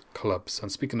parent clubs.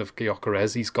 And speaking of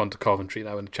Gyökeres, he's gone to Coventry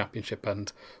now in the Championship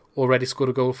and already scored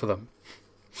a goal for them.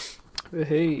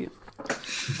 Hey.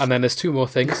 And then there's two more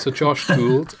things. So Josh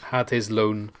Gould had his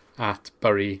loan at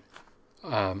Bury.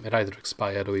 It either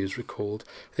expired or he was recalled.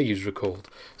 I think he was recalled.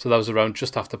 So that was around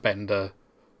just after Bender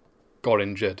got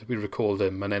injured. We recalled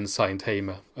him and then signed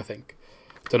Hamer, I think.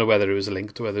 Don't know whether it was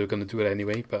linked or whether they were going to do it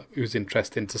anyway, but it was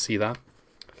interesting to see that.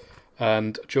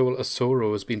 And Joel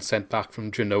Asoro has been sent back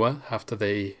from Genoa after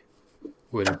they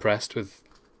were impressed with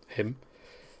him.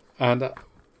 And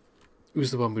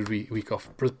who's the one we week off?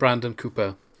 Brandon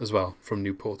Cooper as well from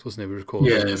Newport, wasn't it? We recalled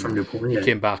him. Yeah, from Newport. Yeah. He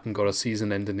came back and got a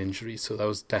season-ending injury, so that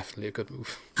was definitely a good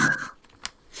move.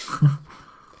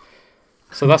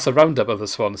 So that's a roundup of the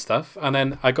Swan stuff. And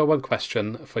then I got one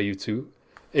question for you two.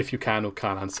 If you can or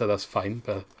can't answer, that's fine,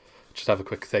 but just have a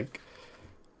quick think.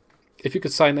 If you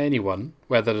could sign anyone,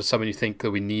 whether it's someone you think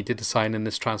that we needed to sign in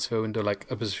this transfer window, like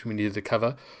a position we needed to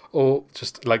cover, or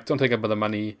just like don't think about the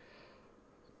money,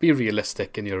 be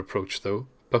realistic in your approach though.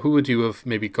 But who would you have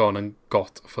maybe gone and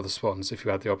got for the Swans if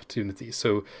you had the opportunity?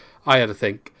 So I had to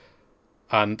think,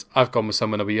 and I've gone with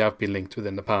someone that we have been linked with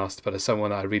in the past, but as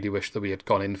someone I really wish that we had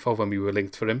gone in for when we were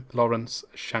linked for him, Lawrence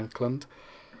Shankland.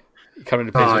 He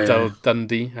currently plays with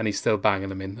Dundee, and he's still banging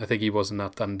them in. I think he wasn't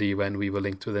at Dundee when we were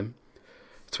linked with him.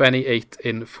 28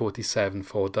 in 47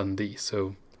 for Dundee,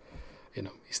 so he's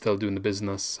still doing the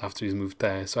business after he's moved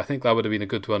there. So I think that would have been a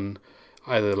good one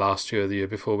either last year or the year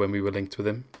before when we were linked with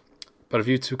him. But have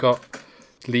you two got,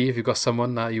 Lee, have you got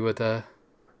someone that you would,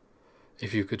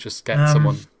 if you could just get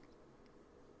someone?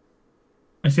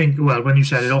 I think, well, when you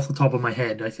said it off the top of my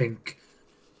head, I think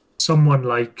someone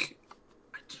like,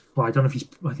 well, I don't know if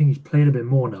I think he's played a bit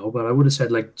more now, but I would have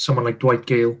said like someone like Dwight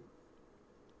Gale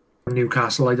from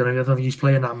Newcastle. I don't think he's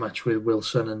playing that much with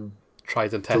Wilson and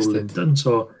tried and tested. Linton,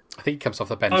 so I think he comes off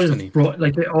the bench, doesn't he?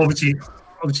 Like obviously,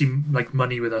 like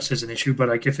money with us is an issue, but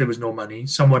like if there was no money,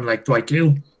 someone like Dwight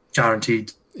Gale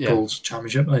guaranteed goals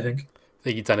Championship. I think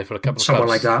he'd done it for a couple of someone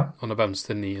clubs like that on a bounce,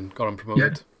 didn't he, and got him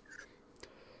promoted. Yeah.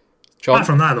 John? Apart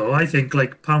from that, though, I think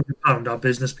like pound for pound, our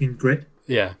business been great.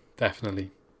 Yeah,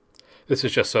 definitely. This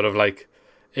is just sort of like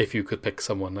if you could pick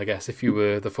someone, I guess, if you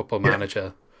were the football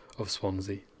manager of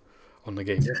Swansea on the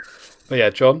game. Yeah. But yeah,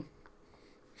 John?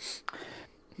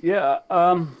 Yeah,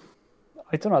 I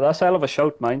don't know. That's a hell of a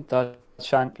shout, mate. That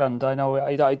Shankland. I know.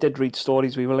 I did read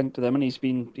stories. We were linked to them, and he's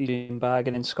been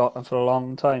bagging in Scotland for a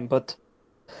long time. But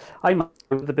I'm happy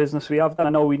with the business we have. I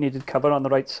know we needed cover on the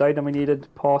right side, and we needed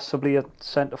possibly a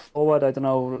centre forward. I don't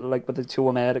know, like with the two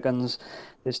Americans,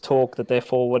 there's talk that they're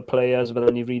forward players, but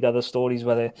then you read other stories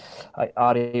where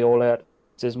Areola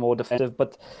is more defensive.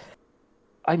 But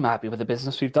I'm happy with the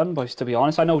business we've done, boys, to be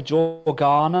honest. I know Joe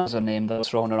Garner is a name that was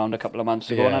thrown around a couple of months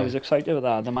ago, and I was excited with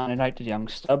that, the Man United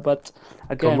youngster. But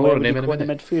again, where we go in the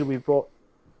midfield,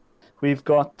 we've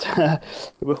got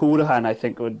Hoolahan, I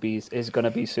think, is going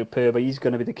to be superb. He's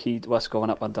going to be the key to us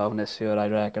going up and down this year, I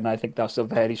reckon. I think that's a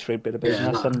very shrewd bit of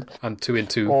business. And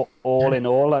 2-2. All in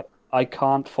all, I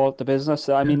can't fault the business.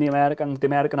 I mean, the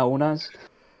American owners,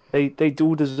 they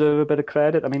do deserve a bit of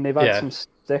credit. I mean, they've had some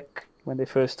stick when they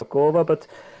first took over, but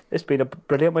it's been a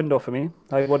brilliant window for me.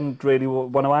 I wouldn't really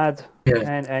want to add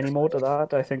any more to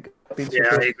that. I think I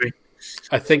agree.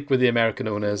 I think with the American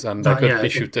owners, and I could be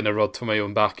shooting a rod for my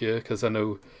own back here because I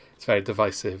know it's very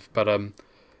divisive, but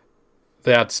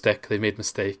they had stick, they made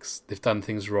mistakes, they've done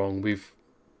things wrong, we've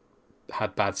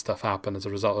had bad stuff happen as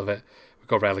a result of it, we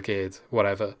got relegated,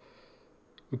 whatever.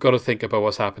 We've got to think about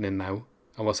what's happening now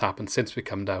and what's happened since we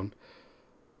come down.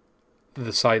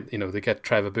 The side, they get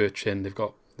Trevor Birch in,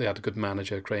 they had a good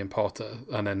manager, Graham Potter,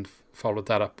 and then followed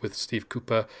that up with Steve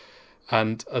Cooper.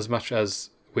 And as much as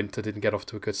Winter didn't get off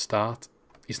to a good start,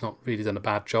 he's not really done a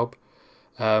bad job.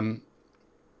 And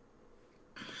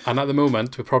at the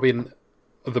moment, we're probably in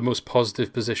the most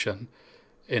positive position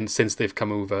since they've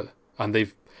come over, and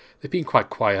they've been quite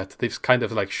quiet. They've kind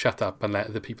of like shut up and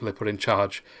let the people they put in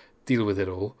charge deal with it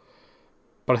all.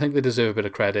 But I think they deserve a bit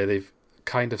of credit. They've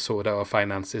kind of sorted out our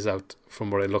finances out from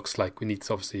what it looks like. We need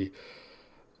to obviously,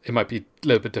 it might be a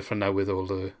little bit different now with all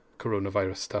the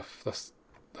coronavirus stuff that's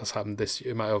happened this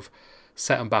year. It might have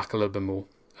set them back a little bit more.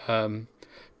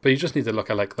 But you just need to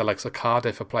look at like the likes of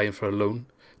Cardiff applying for a loan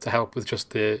to help with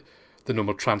just the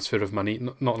normal transfer of money,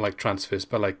 not like transfers,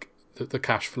 but like the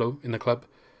cash flow in the club.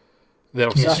 They're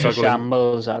obviously struggling.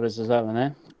 Shambles that is as well, isn't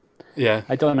it? Yeah,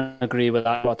 I don't agree with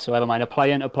that whatsoever. Mind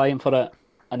applying for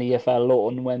an EFL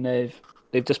loan when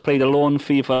they've just paid a loan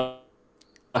fee for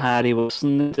Harry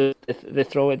Wilson. They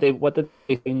throw it. What did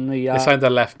they in the? They signed their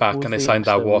left back and they signed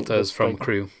that Waters from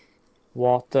Crewe.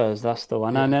 Waters, that's the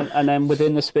one. Yeah. And then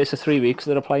within the space of 3 weeks,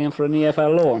 they're applying for an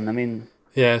EFL loan. I mean,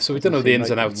 yeah. So we don't know the ins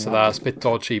and outs of that. It's a bit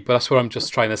dodgy, but that's what I'm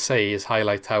just trying to say is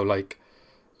highlight how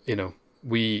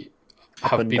we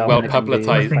have been well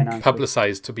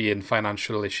publicised to be in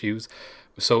financial issues.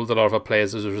 We sold a lot of our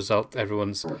players as a result.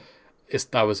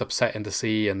 That was upsetting to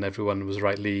see, and everyone was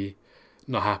rightly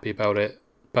not happy about it.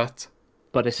 But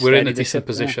we're in a decent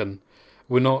position.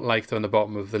 We're not like on the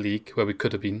bottom of the league where we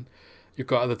could have been. You've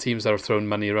got other teams that are throwing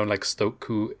money around like Stoke,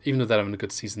 who, even though they're having a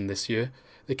good season this year,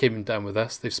 they came down with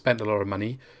us. They've spent a lot of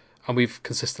money, and we've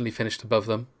consistently finished above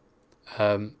them.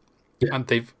 And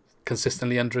they've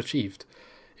consistently underachieved.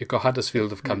 You've got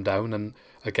Huddersfield have come down, and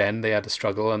again, they had a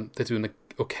struggle, and they're doing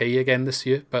okay again this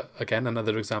year. But again,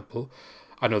 another example.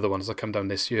 I know the ones that come down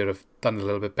this year have done a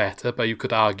little bit better, but you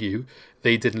could argue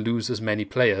they didn't lose as many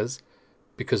players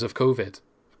because of COVID,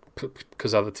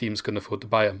 because other teams couldn't afford to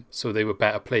buy them. So they were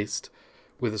better placed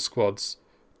with the squads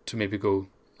to maybe go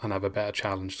and have a better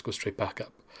challenge to go straight back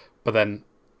up. But then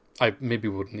I maybe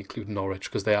wouldn't include Norwich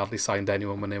because they hardly signed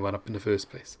anyone when they went up in the first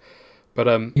place. But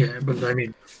but I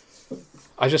mean,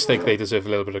 I just think they deserve a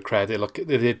little bit of credit. Look,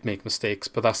 they did make mistakes,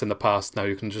 but that's in the past now.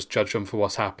 You can just judge them for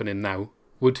what's happening now.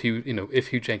 Would if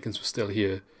Hugh Jenkins was still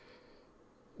here,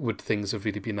 would things have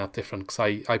really been that different?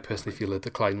 Because I personally feel the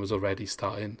decline was already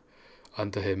starting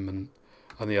under him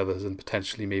and the others, and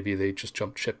potentially maybe they just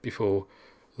jumped ship before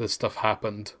the stuff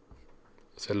happened.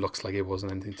 So it looks like it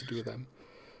wasn't anything to do with them.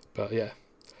 But yeah,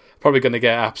 probably going to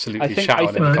get absolutely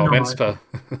shouted in the comments, but...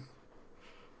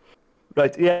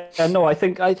 Right, yeah, no, I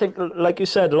think, like you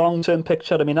said, long-term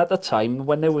picture. I mean, at the time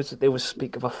when there was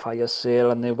speak of a fire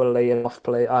sale and they were laying off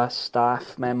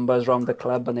staff members around the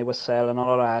club and they were selling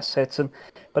all our assets,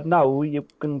 but now you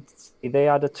can see they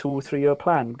had a 2-3 year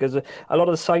plan, because a lot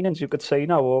of the signings you could say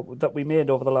now that we made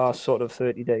over the last sort of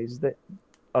 30 days,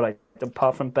 all right,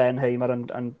 apart from Ben Hamer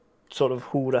and sort of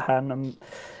Hoolahan and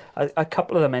a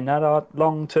couple of them in there are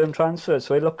long-term transfers,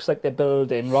 so it looks like they're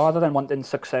building rather than wanting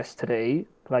success today.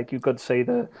 Like you could say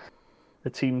the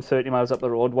team 30 miles up the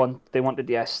road they wanted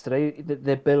yesterday.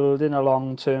 They're building a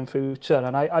long-term future,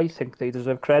 and I think they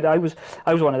deserve credit. I was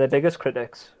one of their biggest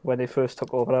critics when they first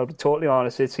took over. I'll be totally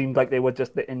honest. It seemed like they were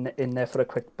just in there for a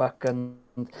quick buck and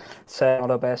selling all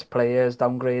their best players,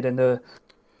 downgrading the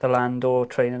Lando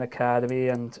training academy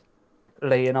and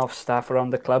laying off staff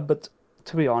around the club. But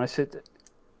to be honest,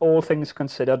 all things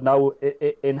considered, now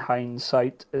in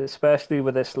hindsight, especially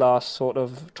with this last sort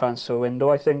of transfer window,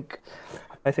 I think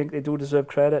I think they do deserve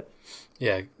credit.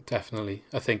 Yeah, definitely.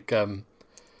 I think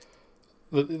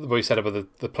what you said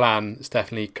about the plan is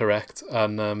definitely correct,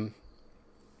 and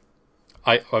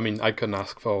I mean, I couldn't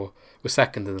ask for. We're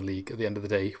second in the league at the end of the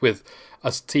day, with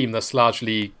a team that's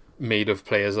largely made of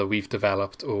players that we've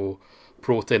developed or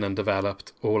brought in and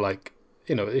developed, or like,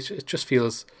 you know, it just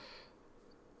feels,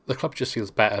 the club just feels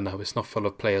better now. It's not full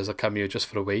of players that come here just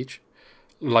for a wage.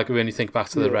 Like when you think back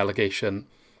to the relegation,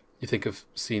 you think of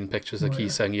seeing pictures of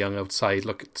Ki-Sung Young outside,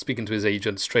 speaking to his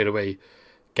agent straight away,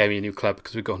 get me a new club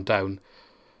because we've gone down.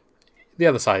 The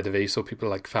other side of it, you saw people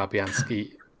like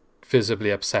Fabianski visibly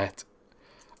upset.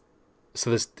 So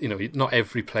there's, you know, not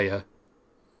every player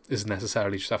is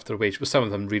necessarily just after a wage, but some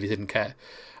of them really didn't care.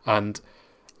 And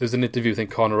there's an interview I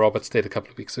think Connor Roberts did a couple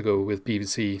of weeks ago with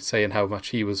BBC saying how much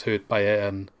he was hurt by it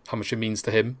and how much it means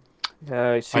to him.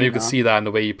 Yeah, and you can see that in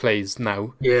the way he plays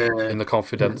now, in the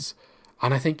confidence.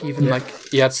 And I think even like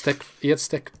he had stick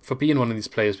for being one of these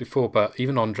players before, but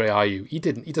even Andre Ayew, he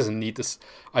doesn't need this.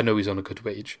 I know he's on a good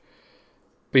wage,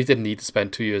 but he didn't need to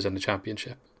spend 2 years in the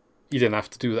Championship. He didn't have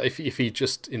to do that. If he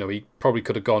just, you know, he probably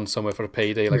could have gone somewhere for a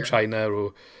payday like China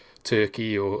or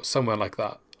Turkey or somewhere like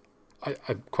that.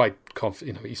 I'm quite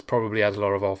confident, you know, he's probably had a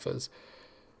lot of offers,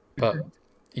 but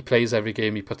he plays every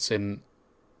game. He puts in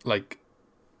like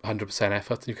 100%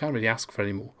 effort, and you can't really ask for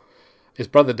any more. His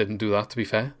brother didn't do that, to be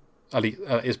fair.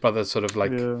 His brother sort of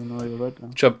like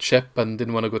jumped ship and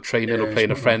didn't want to go training or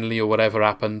playing a friendly or whatever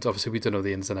happened. Obviously, we don't know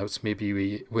the ins and outs. Maybe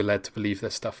we're led to believe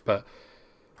this stuff, but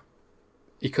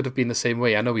he could have been the same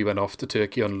way. I know he went off to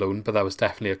Turkey on loan, but that was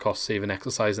definitely a cost-saving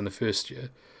exercise in the first year.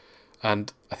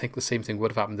 And I think the same thing would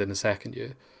have happened in the second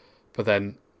year. But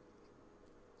then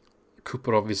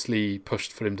Cooper obviously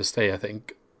pushed for him to stay, I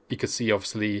think. He could see,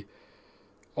 obviously,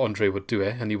 Andre would do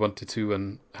it, and he wanted to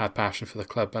and had passion for the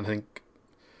club. And I think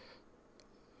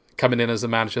coming in as a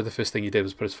manager, the first thing he did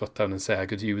was put his foot down and say I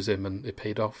could use him, and it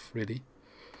paid off, really.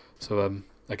 So,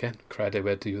 again, credit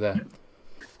where due there.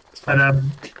 And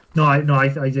I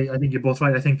think you're both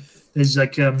right. I think there's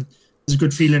like there's a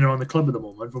good feeling around the club at the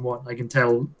moment, from what I can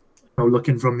tell. You know,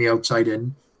 looking from the outside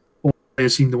in, all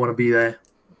players seem to want to be there,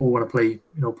 or want to play. You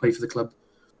know, play for the club.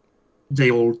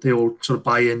 They all sort of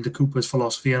buy into Cooper's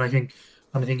philosophy, and I think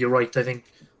you're right. I think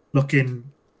looking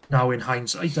now in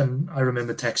hindsight, and I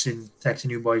remember texting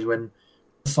you boys when,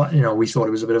 you know, we thought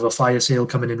it was a bit of a fire sale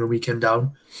coming in when we came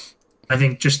down. I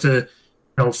think just to, you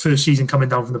know, first season coming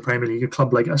down from the Premier League, a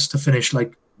club like us to finish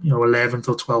like, you know, 11th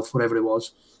or 12th, whatever it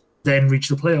was, then reach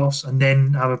the playoffs and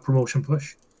then have a promotion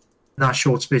push. In that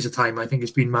short space of time, I think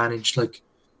it's been managed like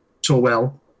so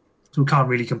well. So we can't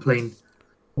really complain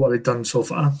what they've done so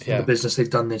far. The business they've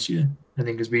done this year, I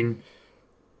think has been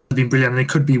brilliant, and it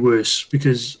could be worse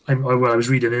because I was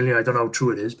reading earlier, I don't know how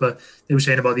true it is, but they were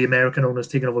saying about the American owners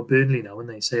taking over Burnley now, and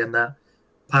they saying that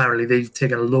apparently they've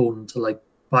taken a loan to like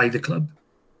buy the club,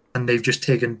 and they've just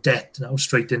taken debt now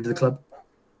straight into the club.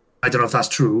 I don't know if that's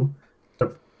true,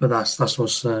 but that's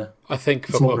what's. I think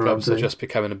football clubs are just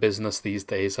becoming a business these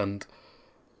days, and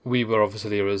we were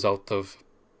obviously a result of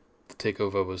the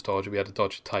takeover was dodgy. We had a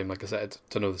dodgy time, like I said.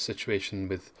 Don't know the situation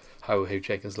with how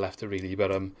Jenkins left it really,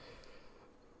 but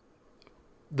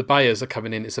the buyers are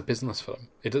coming in. It's a business for them.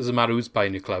 It doesn't matter who's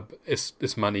buying your club.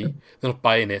 It's money. They're not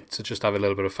buying it to just have a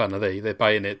little bit of fun, are they? They're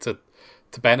buying it to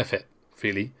benefit,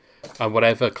 really. And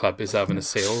whatever club is having a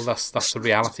sale, that's the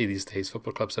reality these days.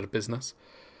 Football clubs are a business.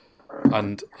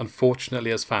 And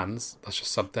unfortunately, as fans, that's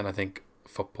just something I think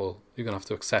football, you're going to have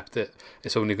to accept it.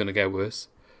 It's only going to get worse.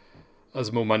 As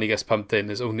more money gets pumped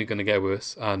in, it's only going to get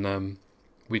worse. And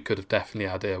we could have definitely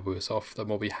had it worse off than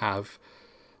what we have.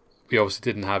 We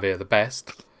obviously didn't have it the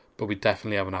best, but we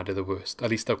definitely haven't had it the worst. At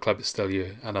least our club is still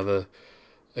here. And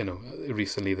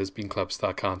recently there's been clubs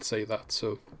that can't say that.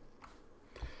 So,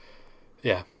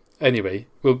 yeah. Anyway,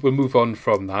 we'll move on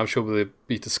from that. I'm sure we'll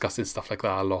be discussing stuff like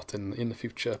that a lot in the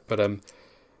future. But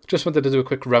just wanted to do a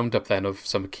quick roundup then of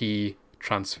some key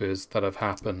transfers that have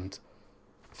happened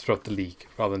throughout the league,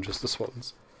 rather than just the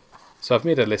Swans. So I've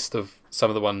made a list of some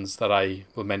of the ones that I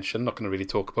will mention. Not going to really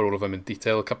talk about all of them in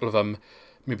detail. A couple of them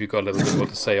maybe you've got a little bit more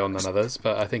to say on than others,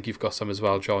 but I think you've got some as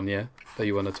well, John, that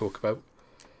you want to talk about.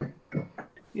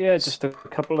 Yeah, just a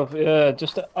couple of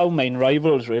just our main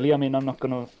rivals, really. I mean, I'm not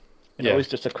going to. It's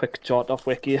just a quick jot off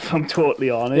Wiki, if I'm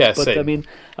totally honest. Yeah, but same. I mean,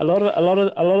 a lot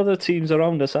of the teams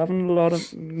around us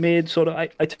haven't made sort of. I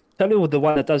tell you, the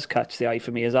one that does catch the eye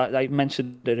for me is that I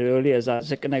mentioned it earlier, is that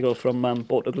Zickernagel from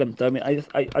Bodo Glimt. I mean,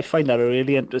 I find that a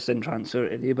really interesting transfer,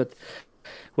 really. But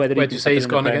whether where do you say he's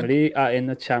gone again? In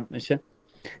the Championship.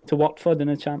 To Watford in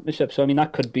the Championship, so I mean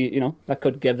that could be, that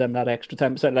could give them that extra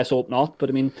 10%. Let's hope not, but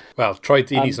I mean, well, Troy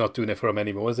Deeney's not doing it for him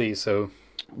anymore, is he? So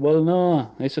Well,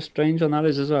 no, it's a strange one that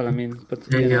is as well. I mean, but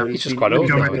he's just quite old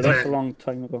now. That's a long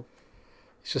time ago.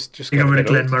 He's just they got rid of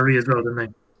Glenn old. Murray as well, didn't they?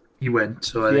 He went,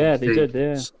 so I think they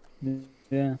did.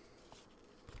 Yeah.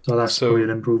 So that's probably an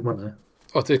improvement there.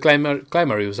 Oh, Glenn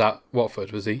Murray was at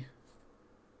Watford, was he?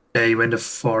 Yeah, he went to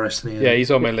Forest. Yeah, he's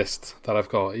on my list that I've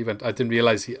got. I didn't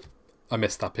realise I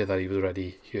missed that bit that he was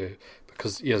already here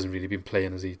because he hasn't really been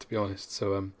playing, has he, to be honest.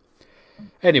 So,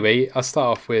 anyway, I'll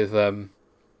start off with the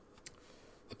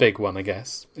big one, I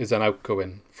guess, is an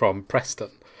outgoing from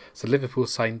Preston. So Liverpool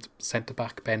signed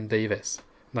centre-back Ben Davies.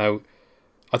 Now,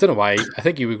 I don't know why. I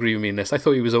think you agree with me in this. I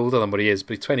thought he was older than what he is,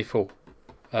 but he's 24.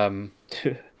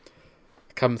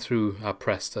 Come through at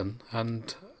Preston,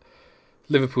 and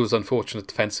Liverpool's unfortunate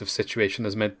defensive situation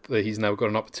has meant that he's now got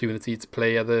an opportunity to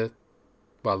play at the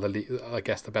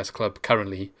best club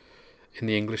currently in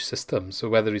the English system. So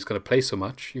whether he's going to play so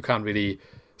much, you can't really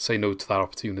say no to that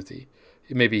opportunity.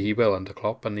 Maybe he will under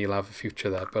Klopp and he'll have a future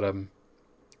there, but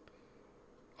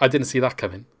I didn't see that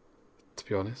coming, to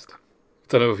be honest.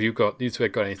 Don't know if you two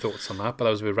got any thoughts on that, but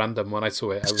that was a bit random. When I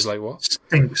saw it, I was like, what?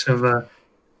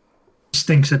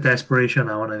 Stinks of desperation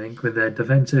now, and I think with their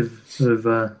defensive sort of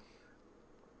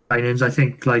signings, I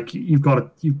think like you've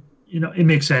got to, it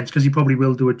makes sense because he probably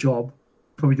will do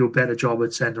a better job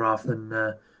at centre half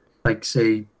than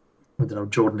say, I don't know,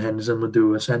 Jordan Henderson would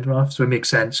do a centre half. So it makes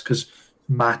sense because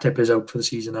Matip is out for the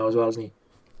season now as well, isn't he?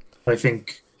 I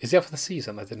think. Is he out for the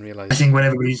season? I didn't realise. I think when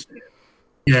everybody's.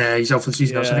 Yeah, he's out for the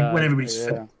season now. So I think when everybody's.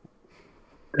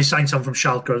 They signed some from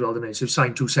Schalke as well, didn't they? So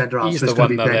signed 2 centre halves. He's the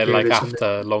one that they're like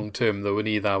after long term, though. We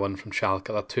need that one from Schalke.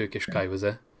 That Turkish guy was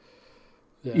there.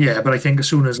 Yeah, but I think as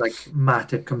soon as like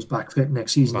Matip comes back fit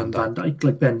next season and Van Dijk,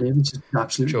 like Ben Davies, is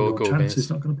absolutely no chance he's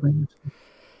not going to play.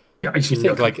 Yeah, I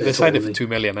think like they signed him for $2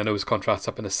 million. I know his contract's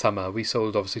up in the summer. We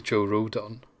sold obviously Joe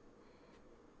Rodon,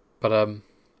 but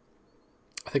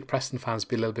I think Preston fans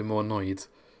be a little bit more annoyed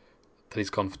that he's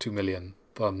gone for $2 million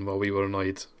than what we were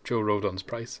annoyed Joe Rodon's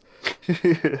price.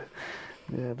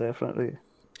 Yeah, definitely.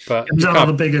 But there's a lot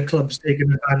of bigger clubs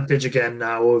taking advantage again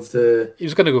now of the. He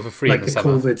was going to go for free in the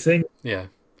summer. COVID thing. Yeah,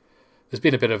 there's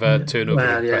been a bit of a turnover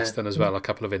in Preston as well. A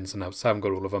couple of ins and outs. I haven't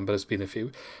got all of them, but there's been a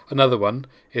few. Another one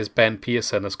is Ben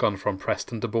Pearson has gone from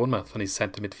Preston to Bournemouth, and he's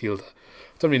centre midfielder.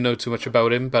 I don't really know too much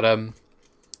about him, but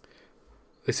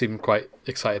they seem quite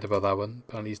excited about that one.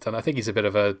 And he's done. I think he's a bit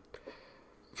of a.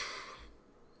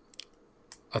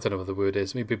 I don't know what the word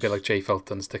is. Maybe a bit like Jay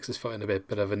Felton, sticks his foot in a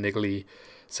bit of a niggly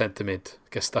centre mid,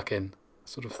 gets stuck in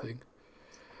sort of thing.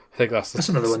 I think that's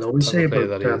another one though. We say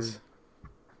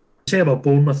about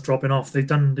Bournemouth dropping off. They've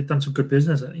done some good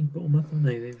business, I think, Bournemouth, haven't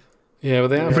they? Well,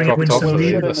 they have dropped off.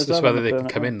 That's just whether they can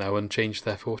come in now and change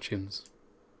their fortunes.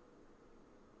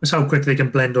 That's how quick they can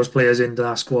blend those players into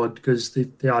that squad because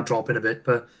they are dropping a bit.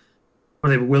 But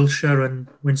they were Wilshere and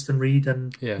Winston Reid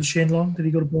and Shane Long. Did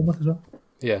he go to Bournemouth as well?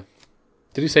 Yeah.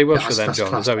 Did you say Wilshere then,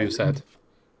 John? Is that what you said?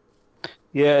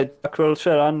 Yeah, Jack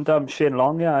Wilshere and Shane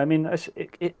Long. Yeah, I mean,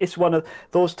 it's one of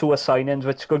those two signings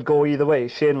which could go either way.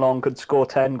 Shane Long could score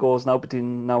 10 goals now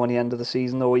between now and the end of the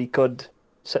season, or he could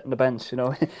sit on the bench.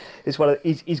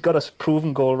 He's got a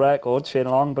proven goal record, Shane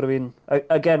Long. But I mean,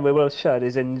 again, with Wilshere,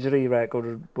 his injury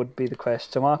record would be the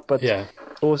question mark. But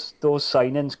those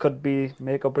signings could be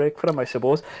make or break for him, I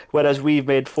suppose. Whereas we've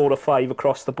made 4 or 5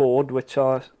 across the board, which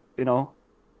are in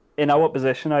our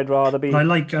position, I'd rather be. I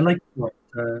like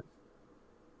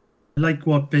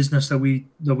what business that we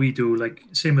do. Like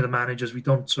same with the managers, we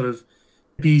don't sort of.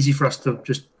 It'd be easy for us to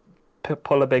just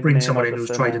pull a big bring someone in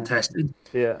who's tried and tested.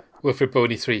 Yeah, Wilfred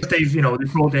Boney 3. But they've they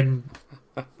brought in.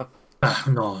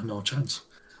 No chance.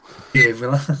 Yeah,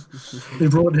 they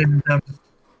brought in.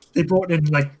 They brought in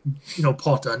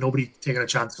Potter. Nobody taking a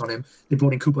chance on him. They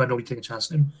brought in Cooper. Nobody taking a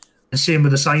chance on him. And same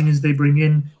with the signings they bring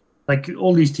in. Like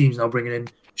all these teams now bringing in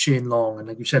Shane Long, and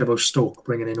like you said about Stoke,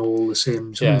 bringing in all the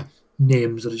same sort of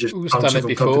names that are just. Who's done it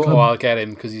before? Or I'll get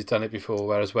him because he's done it before.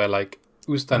 Whereas we're like,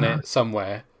 who's done it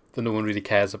somewhere that no one really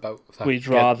cares about? We'd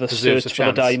rather search for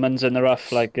the diamonds in the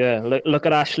rough. Like, look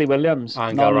at Ashley Williams,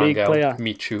 non-league player.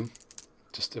 Michu,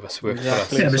 just if us work for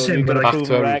us. Yeah, so we've got back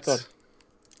to our roots.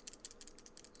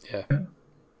 Yeah.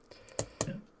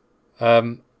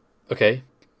 Okay,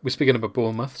 we're speaking about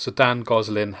Bournemouth. So Dan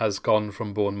Gosling has gone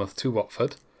from Bournemouth to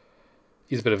Watford.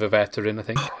 He's a bit of a veteran, I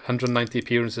think. 190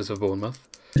 appearances for Bournemouth,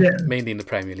 mainly in the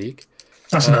Premier League.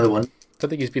 That's another one. I don't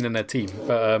think he's been in their team,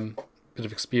 but a bit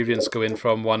of experience going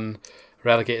from one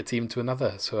relegated team to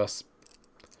another. So that's,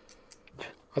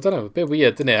 I don't know, a bit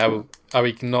weird, isn't it? How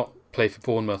he can not play for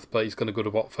Bournemouth, but he's going to go to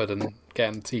Watford and get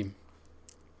in the team.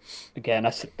 Again,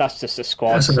 that's just a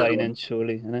squad signing,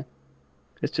 surely, isn't it?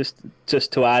 It's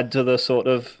just to add to the sort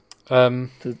of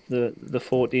The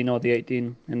 14 or the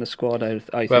 18 in the squad. I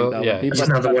think Well, that yeah, would be. There's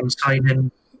another one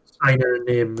signing a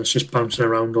name that's just bouncing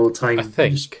around all the time. I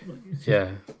think,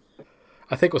 yeah.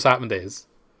 I think what's happened is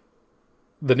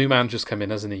the new manager's come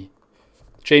in, hasn't he?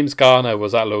 James Garner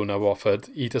was at loan at Watford.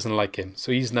 He doesn't like him,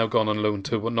 so he's now gone on loan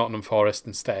to Nottingham Forest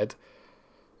instead,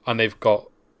 and they've got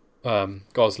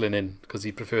Goslin in because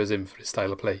he prefers him for his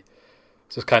style of play.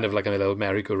 So it's kind of like a little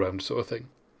merry-go-round sort of thing.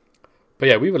 But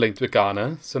yeah, we were linked with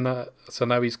Garner, so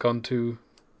now he's gone to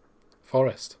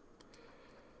Forest.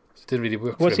 So it didn't really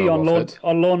work for him. Was he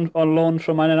on loan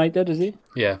from Man United? Is he?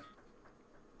 Yeah.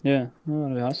 Yeah.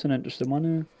 Oh, that's an interesting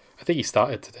one. Yeah. I think he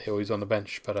started today, or he's on the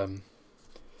bench, but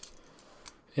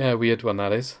yeah, weird one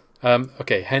that is.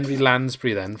 Okay, Henry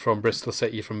Lansbury then from Bristol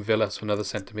City from Villa, so another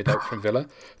centre mid out from Villa.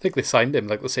 I think they signed him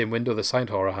like the same window they signed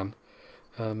Horahan.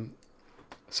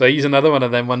 So he's another one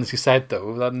of them ones you said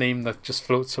though, that name that just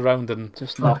floats around and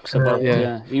just knocks about.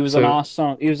 Yeah. He was an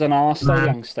Arsenal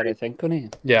youngster, I think, wasn't he?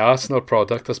 Yeah, Arsenal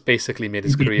product that's basically made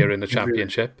his career in the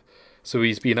Championship. So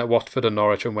he's been at Watford and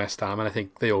Norwich and West Ham, and I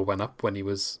think they all went up when he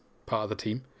was part of the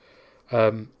team.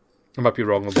 I might be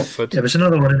wrong on Watford. Yeah, there's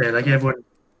another one in there. Like everyone,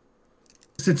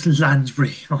 it's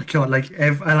Lansbury. Oh my god!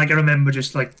 I remember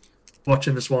just like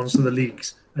watching the Swans to the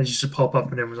leagues, and it used to pop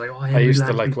up, and everyone was like, "Oh, I used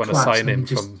to Lansbury want to sign him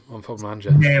from Football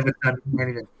Manager." Never done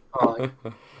anything. Oh,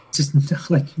 just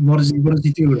like what does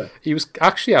he do? Like? He was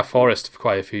actually at Forest for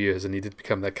quite a few years, and he did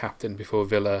become their captain before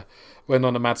Villa went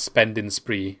on a mad spending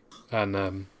spree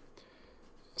and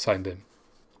signed him,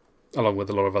 along with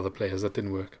a lot of other players that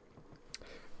didn't work.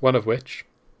 One of which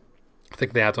I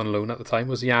think they had on loan at the time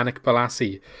was Yannick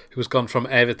Bolasie, who was gone from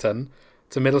Everton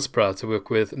to Middlesbrough to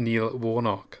work with Neil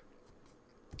Warnock.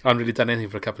 Hasn't really done anything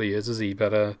for a couple of years, has he?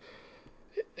 But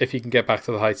if he can get back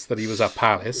to the heights that he was at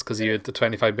Palace, because he had the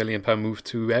 £25 million move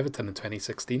to Everton in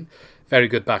 2016, very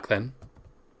good back then.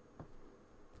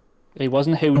 He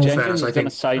wasn't Hugh Jenkins was going to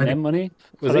sign him, wasn't he?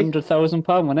 For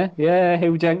 £100,000, wasn't he? Yeah,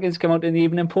 Hugh Jenkins came out in the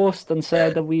Evening Post and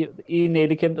said that he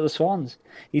nearly came to the Swans.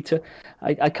 He took,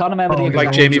 I can't remember the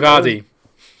like Jamie Vardy.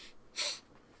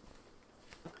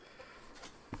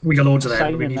 We got loads of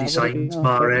them. We nearly signed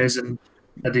Mahrez and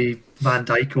Eddie Van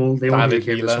Dijk. All they all nearly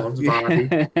came to the Swans.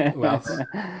 Vardy. Well,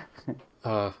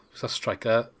 was a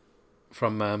striker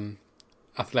from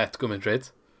Atletico Madrid.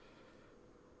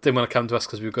 Didn't want to come to us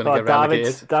because we were going to get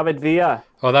relegated. David Villa.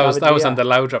 Oh, that was under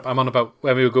Laudrup. I'm on about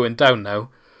when we were going down now.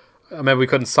 I remember we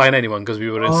couldn't sign anyone because we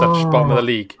were in such bottom of the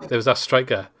league. There was that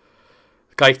striker.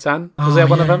 Gaitan. Was there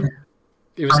one of them?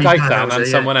 It was Gaitan and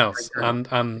someone else. And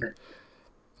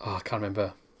I can't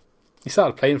remember. He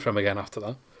started playing for him again after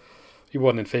that. He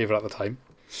wasn't in favour at the time.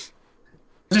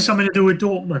 Was it something to do with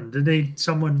Dortmund? Did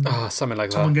someone like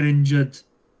someone get injured?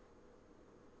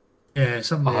 Yeah,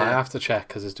 something. I have to check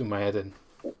because it's doing my head in.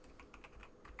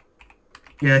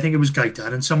 Yeah, I think it was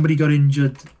Gaitan, and somebody got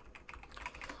injured.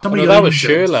 That was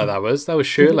Schürrle. That was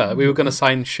Schürrle. We were going to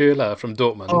sign Schürrle from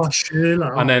Dortmund. Oh,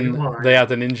 Schürrle. And then they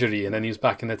had an injury, and then he was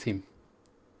back in the team.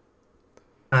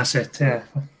 That's it. Yeah.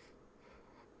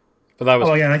 But that was.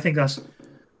 Oh yeah, I think that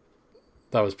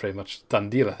was pretty much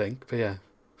done deal. I think, but yeah.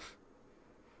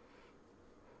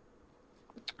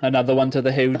 Another one to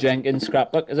the Hugh Jenkins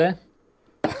scrapbook, is it?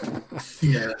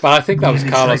 Yeah. But I think that was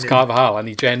Carlos Carvajal, and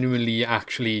he genuinely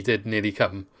actually did nearly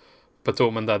come, but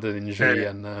Dortmund had an injury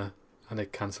and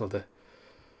it cancelled it.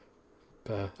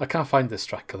 But I can't find this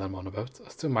striker that I'm on about.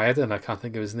 It's in my head and I can't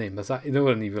think of his name. That's that, you know,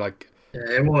 when you like. Yeah,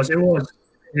 it was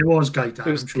Gaitan.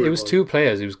 It was two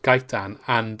players. It was Gaitan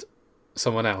and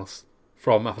someone else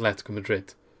from Atletico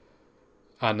Madrid,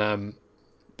 and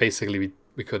basically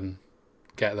we couldn't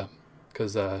get them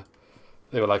because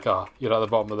they were like, you're at the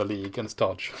bottom of the league and it's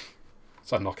dodge.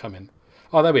 So I'm not coming.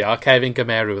 Oh, there we are. Kevin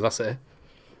Gameiro, that's it.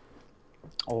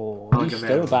 Oh, he's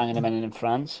still banging him in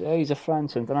France. Yeah, he's a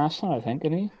France international, I think,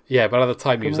 isn't he? Yeah, but at the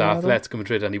time he was at Atletico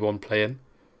Madrid and he wasn't playing.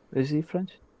 Is he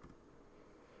French?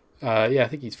 Yeah, I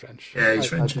think he's French. Yeah, he's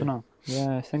French. I don't know.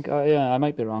 Yeah, I think. I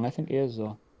might be wrong. I think he is,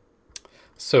 though.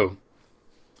 So,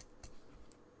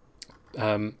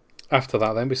 after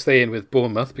that, then we stay in with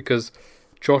Bournemouth because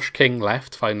Josh King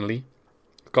left finally,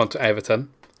 gone to Everton.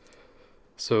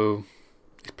 So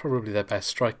he's probably their best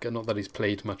striker. Not that he's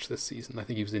played much this season. I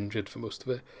think he was injured for most of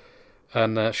it.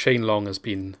 And Shane Long has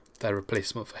been their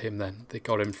replacement for him. Then they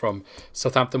got him from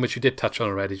Southampton, which you did touch on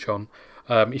already, John.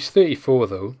 He's 34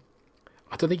 though.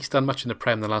 I don't think he's done much in the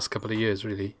Prem the last couple of years,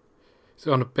 really. He's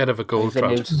on a bit of a gold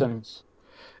drought.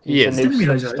 He is. I didn't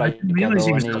realise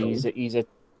he was that.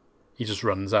 He just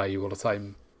runs at you all the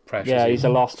time, pressure. Yeah, he's a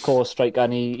lost cause striker,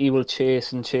 and he will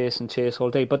chase and chase and chase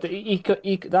all day. But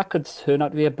that could turn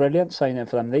out to be a brilliant signing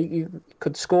for them. He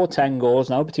could score 10 goals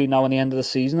now between now and the end of the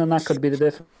season, and that could be the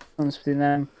difference between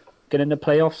them getting the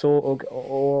playoffs or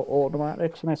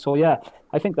automatics. So yeah,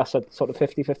 I think that's a sort of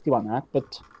 50-50 one there.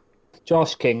 But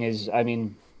Josh King is, I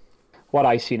mean, what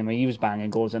I seen him, he was banging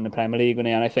goals in the Premier League, and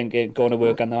I think it's going to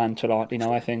work under Ancelotti.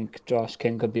 I think Josh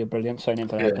King could be a brilliant signing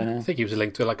for them. I think he was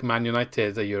linked to like Man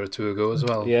United a year or two ago as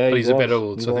well. Yeah, but he's a bit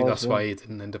old, he so I think was, that's why he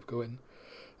didn't end up going.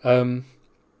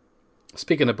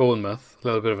 Speaking of Bournemouth, a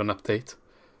little bit of an update.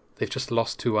 They've just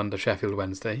lost 2-1 to Sheffield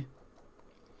Wednesday.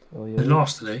 Oh, yeah. They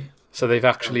lost today. So they've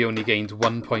actually only gained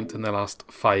 1 point in their last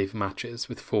 5 matches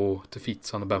with 4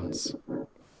 defeats on a bounce.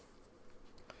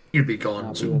 He'll be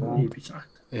gone soon. He'll be sacked.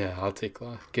 Yeah, I'll take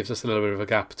that. Gives us a little bit of a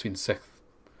gap between 6th.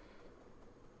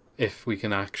 If we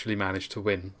can actually manage to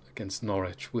win against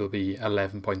Norwich, we'll be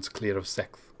 11 points clear of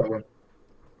 6th.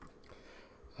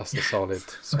 That's a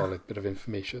solid bit of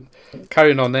information.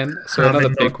 Carrying on then. So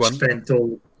another big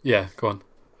one. Yeah, go on.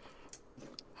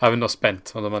 Having not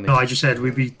spent on the money. No, I just said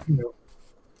we'd be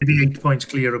 8 points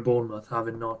clear of Bournemouth,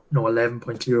 11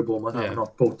 points clear of Bournemouth, having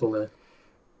not bought all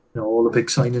the big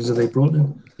signings that they brought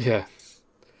in. Yeah.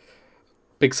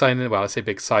 Big signing, well, I say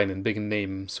big signing, big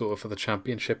name sort of for the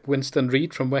Championship. Winston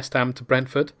Reid from West Ham to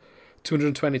Brentford.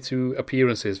 222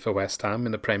 appearances for West Ham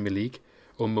in the Premier League,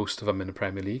 or most of them in the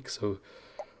Premier League. So,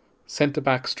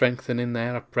 centre-back strengthening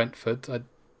there at Brentford. I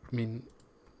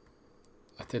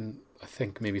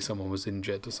think maybe someone was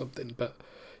injured or something, but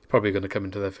he's probably going to come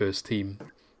into their first team.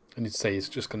 And you'd say it's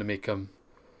just going to make them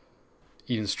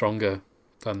even stronger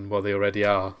than what they already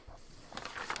are.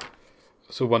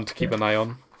 So one to keep an eye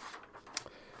on.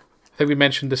 I think we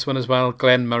mentioned this one as well.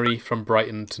 Glenn Murray from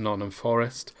Brighton to Nottingham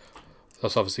Forest.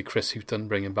 That's obviously Chris Hughton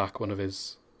bringing back one of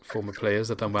his former players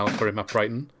that done well for him at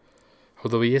Brighton.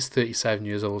 Although he is 37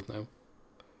 years old now.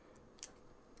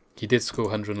 He did score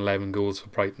 111 goals for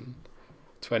Brighton.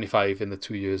 25 in the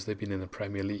 2 years they've been in the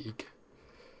Premier League.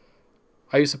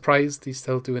 Are you surprised he's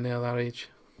still doing it at that age?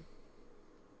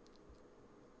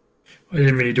 I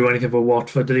didn't really do anything for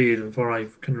Watford, did he? Before I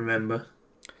can remember.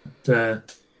 I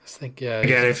think, yeah.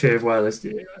 Again, I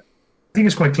think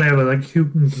it's quite clever. Like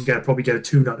Hughton can probably get a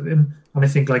tune out of him, and I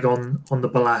think like on the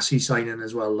Balassi signing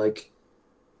as well. Like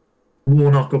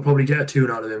Warnock will probably get a tune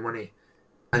out of him, won't he?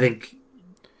 I think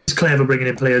it's clever bringing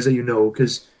in players that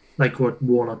because like what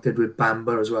Warnock did with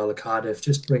Bamba as well at Cardiff,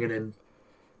 just bringing in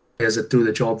players that do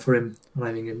the job for him, and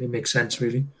I think it makes sense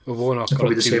really. Well, Warnock got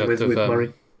probably the same with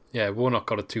Murray. Yeah, Warnock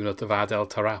got a tune out of Adel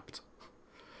Tarabt.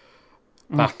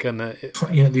 Back in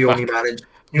the only manager.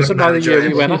 Wasn't that the year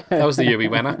we went up? That was the year we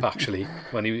went up actually,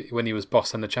 when he was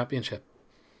boss in the Championship.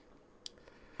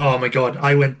 Oh my God!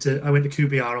 I went to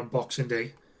QPR on Boxing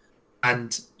Day,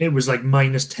 and it was like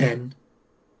 -10,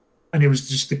 and it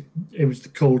was the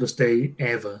coldest day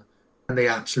ever, and they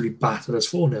absolutely battered us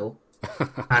 4-0,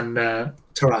 and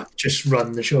Tarabt just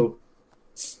run the show.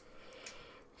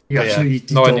 He absolutely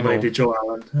dominated Joe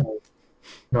Allen.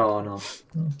 No.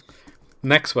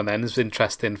 Next one then is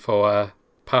interesting for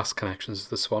past connections to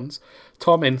the Swans.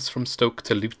 Tom Ince from Stoke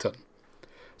to Luton.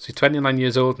 So he's 29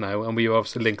 years old now, and we were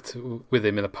obviously linked with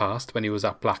him in the past when he was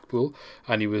at Blackpool,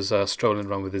 and he was strolling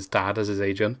around with his dad as his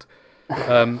agent.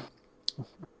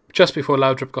 Just before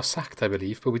Laudrup got sacked, I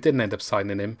believe, but we didn't end up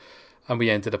signing him, and we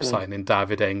ended up signing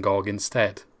David Ngog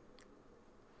instead.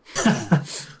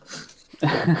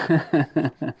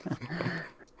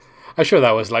 I'm sure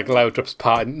that was like Laudrup's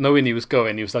part. Knowing he was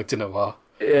going, he was like, do you know what?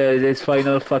 Yeah, his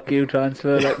final fuck you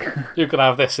transfer. Like. You can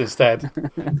have this instead.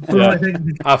 Yeah.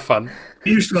 Have fun.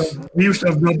 We used to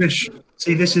have rubbish.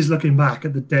 See, this is looking back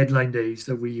at the deadline days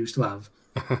that we used to have.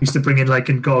 We used to bring in like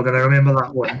Ngog, and I remember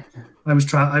that one. I was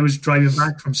driving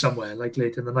back from somewhere like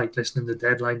late in the night, listening to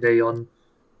Deadline Day on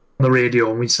the radio,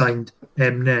 and we signed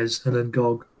Emnes and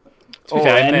Ngog.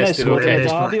 Emnes scored in the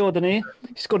derby, didn't he?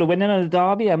 He scored a winner in the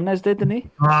derby. Emnes did, didn't he?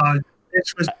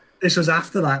 This was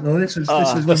after that, though. This was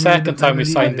the second time we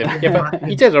signed him. Yeah, but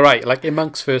he did all right. Like in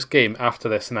Monk's first game after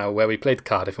this now, where we played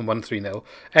Cardiff and won 3-0,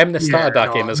 Emnes started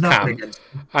that game as Cam,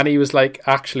 and he was like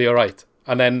actually all right.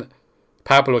 And then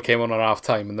Pablo came on half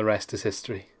time, and the rest is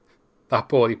history. That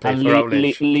ball he played for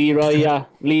Outledge.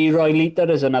 Leroy Liter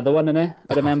is another one, isn't it?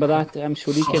 I remember that. I'm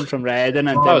sure he came from Reading.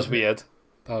 And that was weird.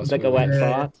 That was like a wet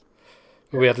fart.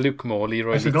 We had Luke Moore,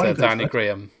 Leroy Liter, Danny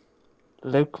Graham.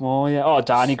 Luke Moore, yeah. Oh,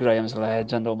 Danny Graham's a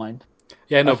legend, don't mind.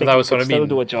 Yeah, no, but that was what I mean. Still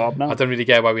do a job now. I don't really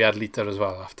get why we had Liter as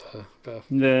well after. But...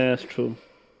 Yeah, that's true.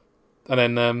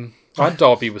 And then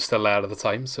Dobby was still there at the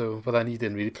time, but then he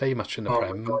didn't really play much in the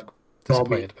Prem.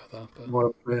 Disappointed about that.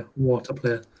 But... What a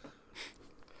player.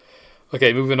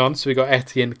 Okay, moving on. So we got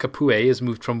Etienne Capoue has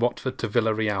moved from Watford to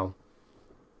Villarreal.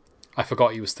 I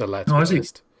forgot he was still there. Oh, is he?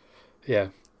 Yeah.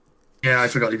 Yeah, I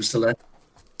forgot he was still there.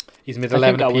 He's made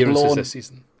 11 appearances this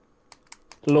season.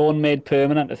 Loan made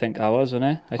permanent, I think I was,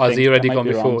 wasn't it? Has he already gone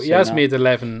before? He has made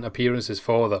 11 appearances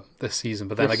for them this season,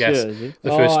 but then I guess the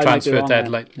first transfer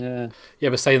deadline. Yeah,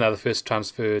 but saying that, the first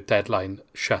transfer deadline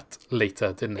shut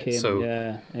later, didn't it? So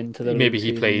into the maybe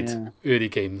he played early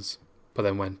games, but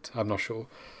then went. I'm not sure.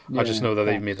 I just know that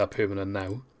they've made that permanent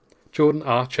now. Jordan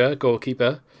Archer,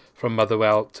 goalkeeper from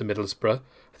Motherwell to Middlesbrough.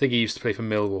 I think he used to play for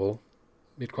Millwall.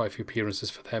 Made quite a few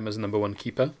appearances for them as number one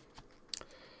keeper.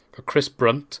 Got Chris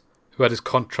Brunt, who had his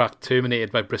contract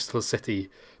terminated by Bristol City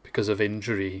because of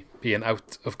injury, being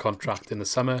out of contract in the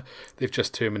summer. They've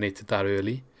just terminated that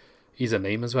early. He's a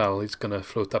name as well. He's going to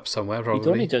float up somewhere, probably.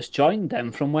 He'd only just joined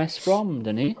them from West Brom,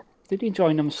 didn't he? Did he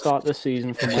join them start the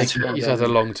season from West Brom? He's had a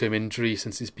long-term injury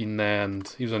since he's been there, and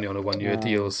he was only on a one-year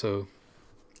deal, so...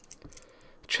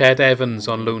 Ched Evans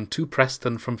on loan to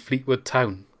Preston from Fleetwood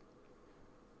Town.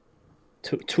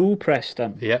 To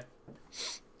Preston? Yeah.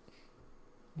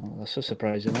 Oh, that's a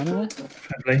surprising one, isn't it?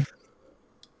 Probably.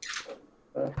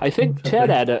 I think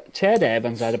Ched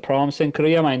Evans had a promising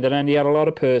career, mind, and then he had a lot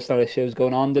of personal issues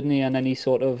going on, didn't he? And then he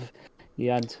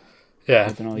had... Yeah,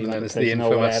 I don't know, he went to the prison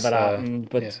or whatever happened,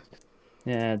 but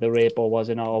the rape or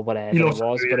wasn't, or whatever it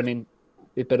was. But I mean,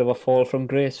 a bit of a fall from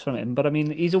grace from him. But I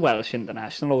mean, he's a Welsh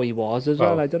international, or he was as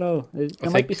well. I don't know. There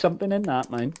might be something in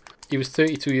that, man. He was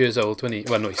 32 years old when he...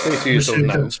 Well, no, he's 32 years old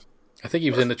now. I think he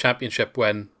was in the Championship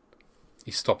when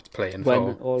he stopped playing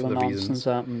when for all the the nonsense reasons.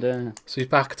 happened. So he's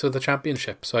back to the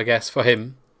Championship. So I guess for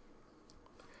him,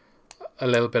 a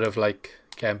little bit of like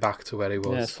getting back to where he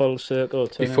was. Yeah, full circle.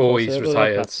 Before he's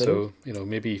retired, so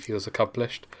maybe he feels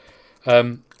accomplished.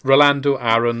 Rolando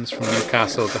Aarons from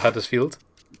Newcastle to Huddersfield.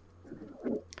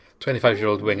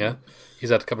 25-year-old winger.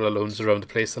 He's had a couple of loans around the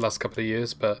place the last couple of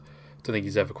years, but I don't think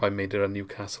he's ever quite made it at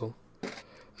Newcastle.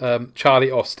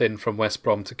 Charlie Austin from West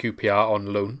Brom to QPR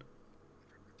on loan.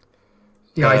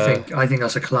 Yeah, I think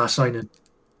that's a class signing.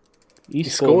 He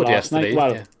scored yesterday.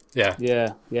 Night. Well,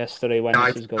 yeah, yesterday when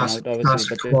this was going out, obviously.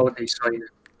 That's a quality signing.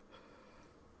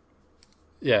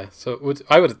 Yeah, so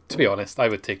to be honest, I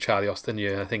would take Charlie Austin.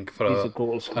 Yeah, I think for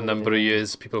a number of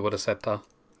years, people would have said that.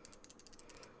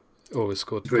 Always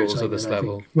scored goals at this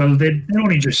level. Well, they're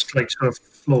only just like sort of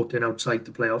floating outside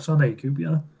the playoffs, aren't they,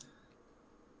 QPR?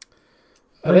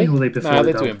 They're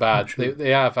doing bad.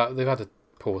 They've had a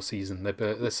poor season. They're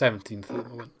 17th at the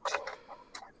moment.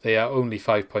 They are only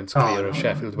 5 points clear of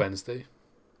Sheffield Wednesday.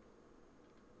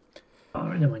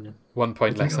 1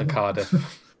 point less than Cardiff.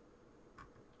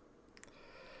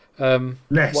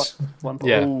 Less. 1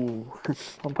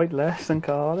 point less than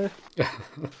Cardiff.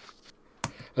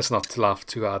 Let's not laugh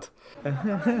too hard.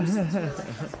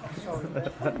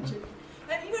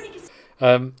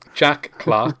 Jack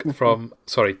Clark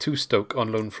to Stoke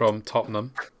on loan from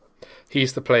Tottenham.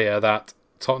 He's the player that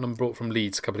Tottenham brought from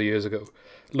Leeds a couple of years ago.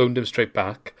 Loaned him straight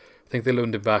back. I think they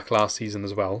loaned him back last season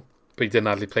as well, but he didn't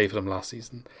hardly play for them last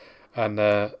season. And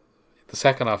the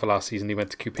second half of last season he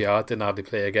went to QPR, didn't hardly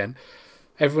play again.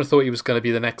 Everyone thought he was going to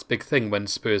be the next big thing when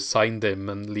Spurs signed him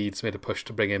and Leeds made a push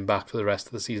to bring him back for the rest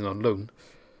of the season on loan.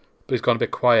 But he's gone a bit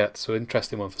quiet, so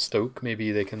interesting one for Stoke.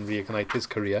 Maybe they can reignite his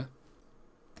career.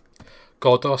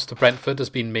 Ghoddos to Brentford has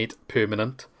been made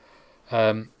permanent.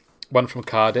 One from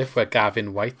Cardiff, where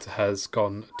Gavin White has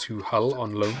gone to Hull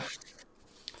on loan.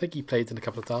 I think he played in a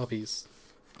couple of derbies.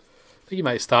 I think he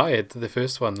might have started the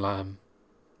first one.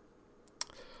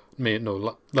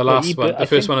 The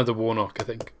first one under Warnock, I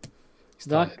think.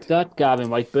 That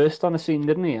Gavin White burst on the scene,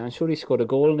 didn't he? I'm sure he scored a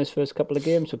goal in his first couple of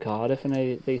games for Cardiff, and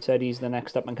they said he's the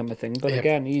next up and coming thing. But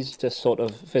again, he's just sort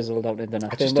of fizzled out into nothing.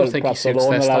 I just don't think he suits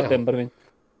their style. But I mean,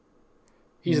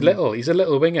 he's little. He's a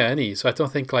little winger, isn't he? So I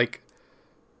don't think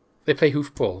they play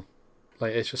hoofball.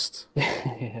 It's just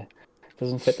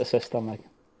doesn't fit the system.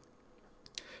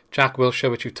 Jack Wilshere,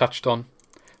 which you touched on,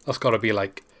 that's got to be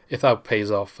if that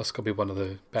pays off, that's got to be one of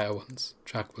the better ones.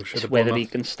 Jack Wilshere. It's whether he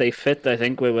can stay fit, I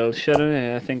think, with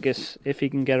Wilshere. I think if he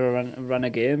can get a run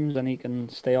of games and he can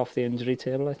stay off the injury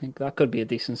table, I think that could be a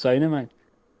decent signing, mate.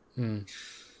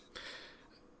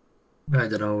 I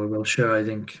don't know with Wilshere. I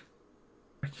think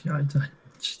I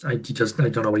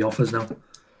don't know what he offers now.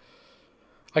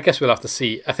 I guess we'll have to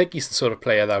see. I think he's the sort of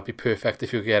player that would be perfect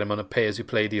if you get him on a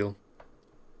pay-as-you-play deal.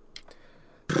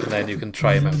 And then you can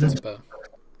try him out, but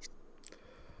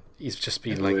he's just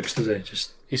been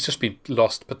he's just been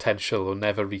lost potential or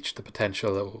never reached the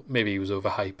potential, or maybe he was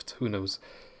overhyped. Who knows?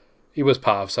 He was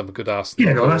part of some good Arsenal.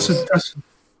 Yeah, no, that's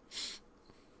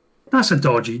That's a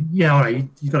dodgy. Yeah, all right.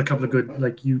 You got a couple of good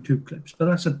like YouTube clips, but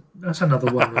that's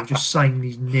another one. Where you just sign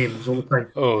these names all the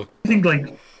time. Oh, I think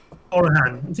like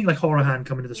Horahan. I think like Horahan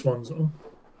coming to the Swans. Though.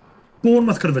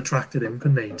 Bournemouth could have attracted him,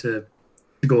 couldn't they, to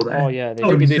go there? Oh yeah,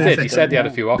 maybe they did. He said he had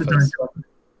a few offers.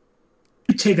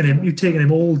 You've taken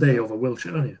him all day over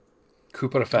Wilshere, haven't you?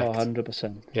 Cooper effect.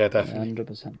 100%. Yeah, definitely.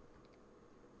 100%.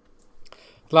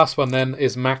 Last one then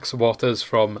is Max Waters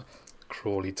from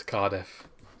Crawley to Cardiff.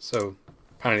 So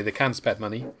apparently they can spend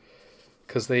money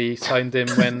because they signed him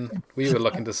when we were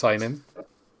looking to sign him.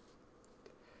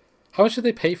 How much did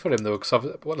they pay for him though?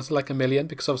 Because what is it, like $1 million?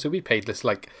 Because obviously we paid this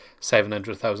like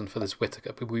 700,000 for this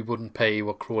Whittaker, but we wouldn't pay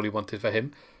what Crawley wanted for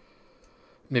him.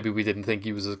 Maybe we didn't think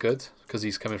he was as good because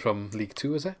he's coming from League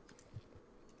 2, is it?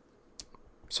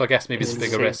 So I guess maybe it's a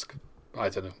bigger risk. I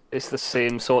don't know. It's the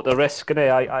same sort of risk, isn't it?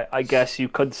 I guess you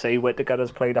could say Whittaker has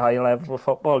played a high level of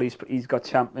football. He's got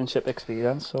championship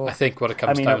experience. So I think what it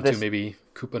comes down to, maybe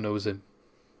Cooper knows him.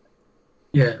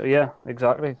 Yeah,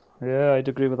 exactly. Yeah, I'd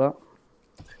agree with that.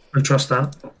 I trust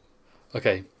that.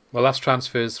 Okay, well that's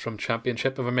transfers from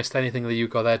Championship. Have I missed anything that you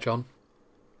got there, John?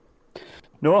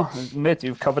 No, mate,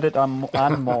 you've covered it and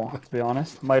more. To be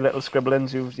honest, my little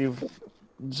scribblings, you've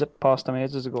zipped past them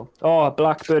ages ago. Oh,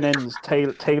 Blackburn ins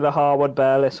Taylor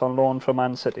Harwood-Bellis on loan from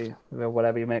Man City.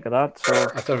 Whatever you make of that. So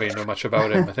I don't really know much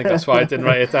about him. I think that's why I didn't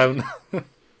write it down.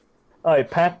 Aye,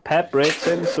 Pep breaks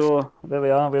in, so there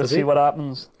we are. We'll see what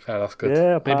happens. Fair, that's good.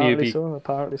 Yeah, apparently so.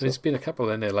 There's been a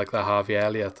couple in there, like the Harvey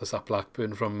Elliott, that's at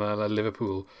Blackburn from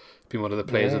Liverpool, been one of the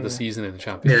players of the season in the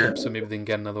Championship, so maybe they can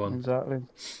get another one. Exactly.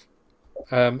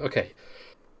 Okay.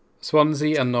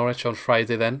 Swansea and Norwich on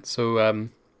Friday then. So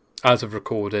as of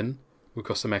recording, we've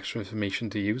got some extra information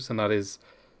to use, and that is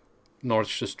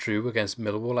Norwich just drew against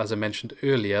Millwall. As I mentioned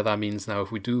earlier, that means now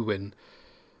if we do win,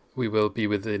 we will be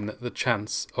within the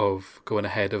chance of going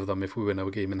ahead of them if we win our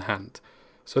game in hand.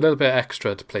 So a little bit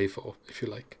extra to play for, if you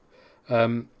like.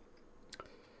 The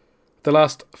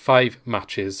last 5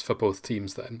 matches for both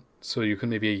teams then, so you can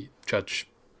maybe judge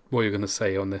what you're going to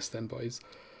say on this then, boys,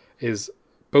 is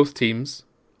both teams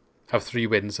have 3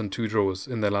 wins and 2 draws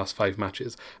in their last 5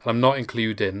 matches. And I'm not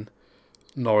including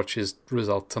Norwich's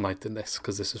result tonight in this,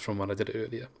 because this is from when I did it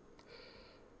earlier.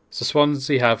 So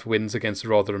Swansea have wins against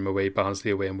Rotherham away,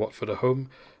 Barnsley away and Watford at home,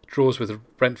 draws with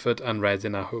Brentford and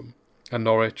Reading at home. And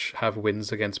Norwich have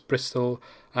wins against Bristol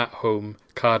at home,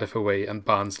 Cardiff away and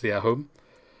Barnsley at home,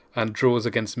 and draws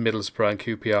against Middlesbrough and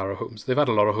QPR at home. So they've had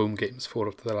a lot of home games, 4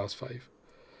 up to the last 5.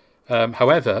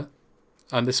 However,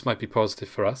 and this might be positive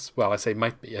for us, well I say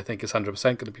might be, I think it's 100%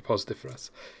 going to be positive for us.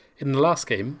 In the last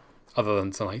game, other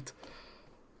than tonight,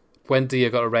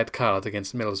 Buendia got a red card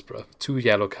against Middlesbrough, 2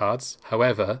 yellow cards.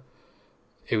 However,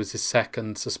 it was his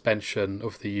second suspension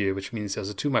of the year, which means he has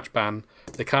a 2-match ban.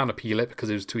 They can't appeal it because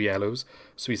it was 2 yellows,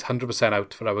 so he's 100%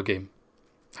 out for our game.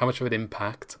 How much of an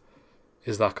impact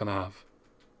is that going to have?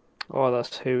 Oh,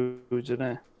 that's huge, isn't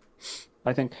it?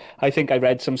 I think I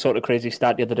read some sort of crazy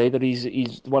stat the other day that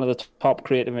he's one of the top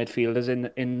creative midfielders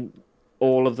in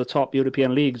all of the top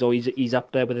European leagues, or he's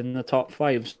up there within the top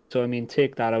 5. So I mean,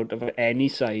 take that out of any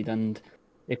side, and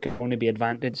it can only be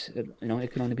advantage. You know,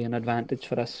 it can only be an advantage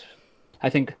for us. I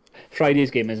think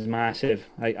Friday's game is massive.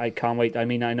 I can't wait. I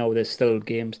mean, I know there's still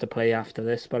games to play after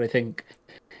this, but I think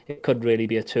it could really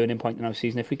be a turning point in our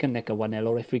season if we can nick a 1-0,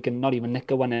 or if we can not even nick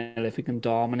a 1-0, if we can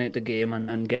dominate the game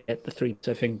and get the 3.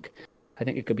 I think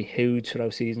it could be huge for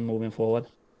our season moving forward.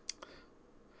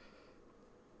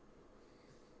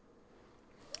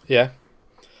 Yeah.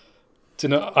 Do you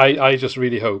know, I just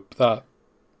really hope that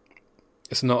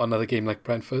it's not another game like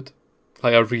Brentford.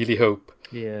 Like, I really hope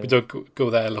we don't go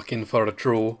there looking for a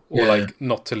draw or like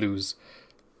not to lose.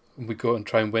 We go and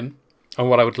try and win. And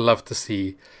what I would love to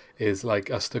see is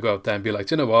like us to go out there and be like,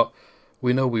 do you know what?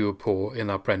 We know we were poor in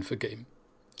our Brentford game,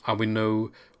 and we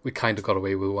know we kind of got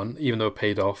away with one, even though it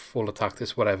paid off, all the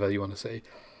tactics, whatever you want to say.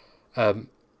 But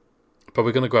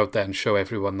we're going to go out there and show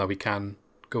everyone that we can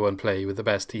go and play with the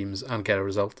best teams and get a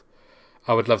result.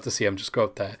 I would love to see them just go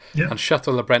out there and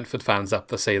shuttle the Brentford fans up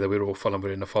to say that we're awful and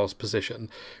we're in a false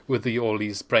position, with all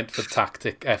these Brentford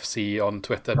Tactic FC on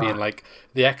Twitter being like,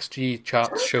 the XG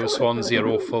charts show Swansea are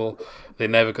awful, they're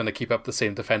never going to keep up the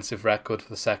same defensive record for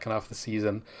the second half of the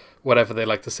season, whatever they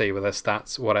like to say with their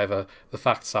stats, whatever. The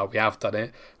facts are we have done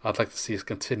it. I'd like to see us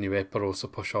continue it, but also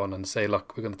push on and say,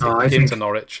 look, we're going to take the game to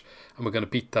Norwich and we're going to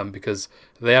beat them because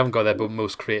they haven't got their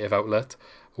most creative outlet.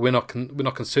 We're not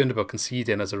concerned about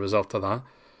conceding as a result of that.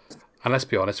 And let's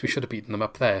be honest, we should have beaten them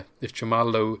up there. If Jamal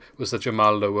Lowe was the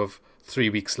Jamal Lowe of 3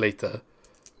 weeks later,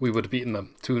 we would have beaten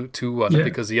them 2-1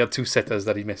 because he had 2 sitters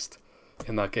that he missed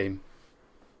in that game.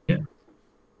 Yeah.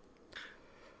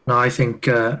 No, I think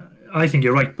I think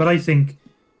you're right, but I think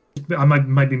I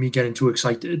might be me getting too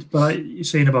excited. But you're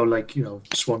saying about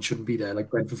Swan shouldn't be there, like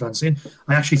Brentford fans saying.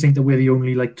 I actually think that we're the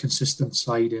only consistent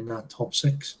side in that top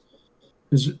six,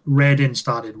 because Reading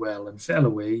started well and fell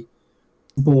away.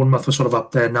 Bournemouth were sort of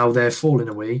up there, now they're falling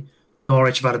away.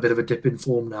 Norwich have had a bit of a dip in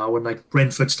form now, and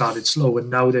Brentford started slow and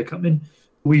now they're coming.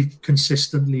 We've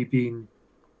consistently been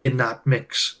in that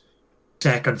mix,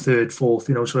 second, third, fourth,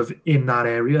 sort of in that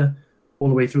area all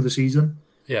the way through the season.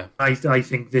 Yeah. I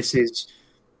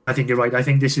think you're right. I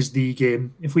think this is the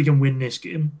game. If we can win this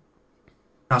game,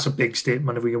 that's a big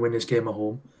statement if we can win this game at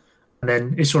home. And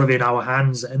then it's sort of in our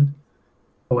hands then,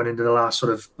 going into the last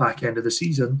sort of back end of the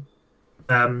season.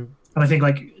 And I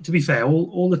think, to be fair,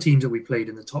 all the teams that we played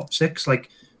in the top six,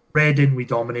 Reading, we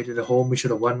dominated at home. We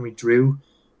should have won. We drew.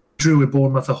 Drew with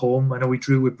Bournemouth at home. I know we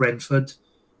drew with Brentford.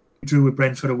 We drew with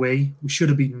Brentford away. We should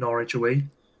have beaten Norwich away.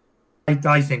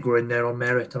 I think we're in there on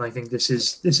merit, and I think this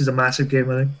is a massive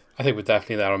game. I think we're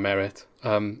definitely there on merit.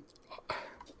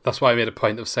 That's why I made a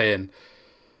point of saying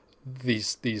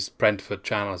these Brentford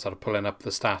channels that are pulling up the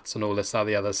stats and all this, that,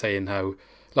 the other, saying how,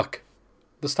 look,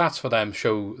 the stats for them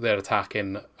show they're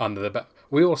attacking under the...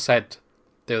 We all said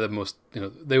they were the most...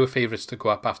 they were favourites to go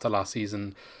up after last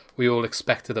season. We all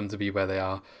expected them to be where they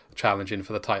are, challenging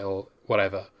for the title,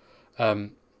 whatever.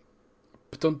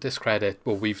 But don't discredit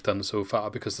what we've done so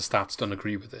far because the stats don't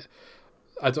agree with it.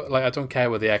 I don't care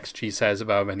what the XG says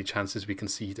about how many chances we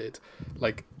conceded.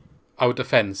 Our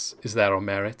defence is there on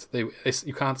merit.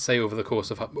 You can't say over the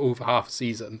course of over half a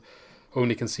season,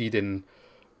 only conceding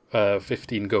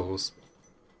 15 goals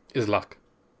is luck,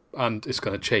 and it's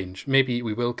going to change. Maybe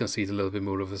we will concede a little bit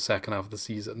more over the second half of the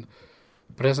season,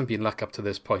 but it hasn't been luck up to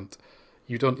this point.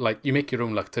 You don't you make your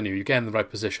own luck, don't you? You get in the right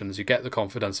positions, you get the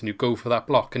confidence, and you go for that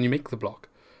block, and you make the block.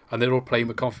 And they're all playing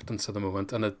with confidence at the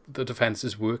moment, and the defence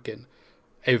is working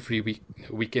every week,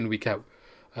 week in, week out.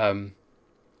 I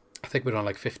think we're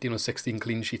on 15 or 16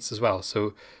 clean sheets as well,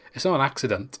 so it's not an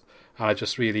accident. And I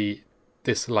just really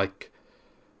dislike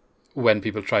when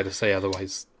people try to say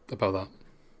otherwise about that.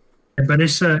 But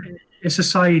it's a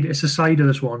side of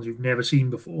the Swans you've never seen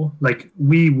before.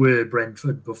 We were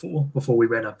Brentford before we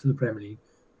went up to the Premier League.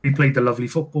 We played the lovely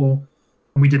football,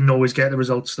 and we didn't always get the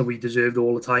results that we deserved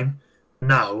all the time.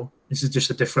 Now this is just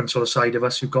a different sort of side of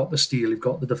us. You've got the steel, you've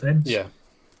got the defence. Yeah,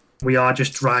 we are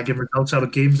just dragging results out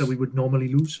of games that we would normally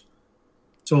lose.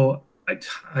 So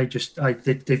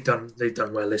they've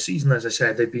done well this season. As I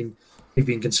said, they've been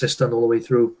consistent all the way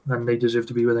through, and they deserve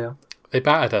to be where they are. They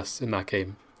battered us in that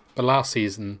game, but last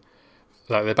season,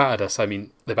 they battered us. I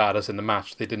mean, they battered us in the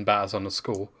match. They didn't batter us on the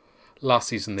score. Last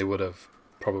season, they would have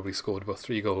probably scored about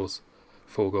 3 goals,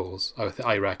 4 goals.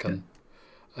 I reckon,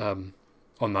 on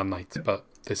that night. Yeah. But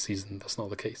this season, that's not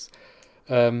the case.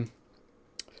 Going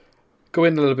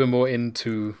a little bit more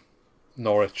into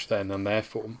Norwich then and their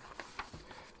form.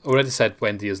 Already said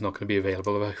Wendy is not going to be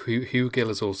available. Hugh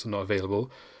Gill is also not available.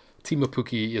 Timo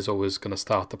Pukki is always going to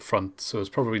start up front, so it's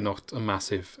probably not a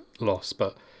massive loss,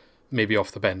 but maybe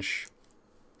off the bench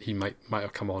he might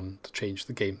have come on to change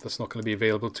the game. That's not going to be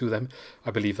available to them.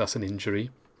 I believe that's an injury.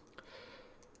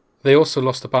 They also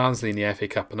lost to Barnsley in the FA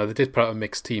Cup, and they did put out a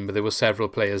mixed team, but there were several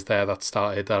players there that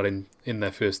started that are in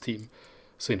their first team.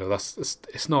 So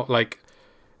it's not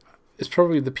it's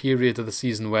probably the period of the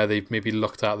season where they've maybe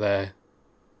looked at their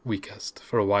weakest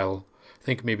for a while. I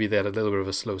think maybe they had a little bit of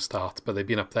a slow start, but they've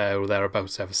been up there or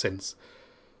thereabouts ever since.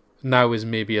 Now is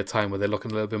maybe a time where they're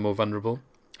looking a little bit more vulnerable.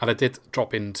 And I did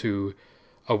drop into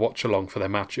a watch along for their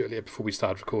match earlier before we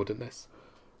started recording this.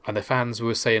 And the fans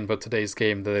were saying about today's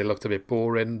game that they looked a bit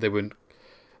boring. They weren't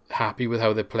happy with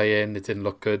how they're playing. It didn't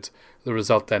look good. The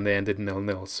result then, they ended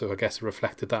 0-0. So I guess it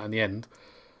reflected that in the end.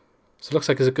 So it looks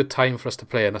like it's a good time for us to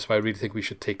play, and that's why I really think we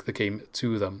should take the game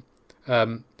to them.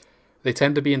 They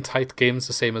tend to be in tight games,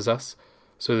 the same as us.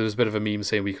 So there was a bit of a meme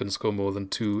saying we couldn't score more than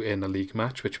 2 in a league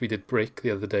match, which we did break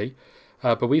the other day.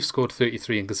 But we've scored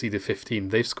 33 and conceded 15.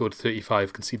 They've scored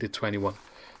 35, conceded 21.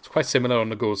 It's quite similar on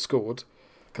the goals scored,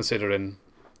 considering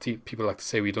people like to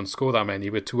say we don't score that many.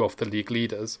 We're 2 off the league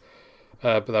leaders,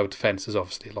 but our defence is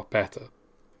obviously a lot better.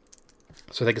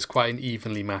 So I think it's quite an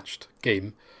evenly matched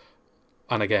game.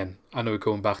 And again, I know we're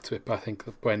going back to it, but I think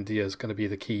that Buendia is going to be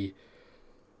the key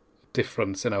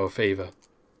difference in our favour.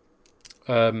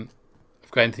 Have you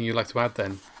got anything you'd like to add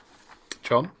then,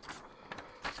 John?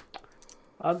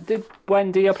 Did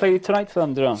Buendia play tonight for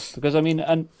them, Because,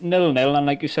 0-0, and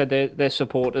like you said, their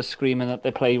supporters screaming that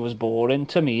their play was boring.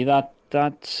 To me, that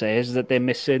says that they're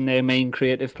missing their main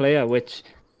creative player, which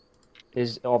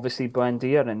is obviously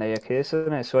Buendia in their case,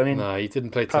 isn't it? So, No, he didn't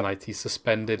play tonight. He's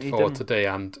suspended for today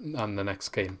and the next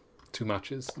game. 2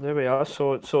 matches. There we are.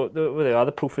 So there we are.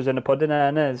 The proof is in the pudding,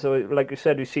 isn't it? So, like you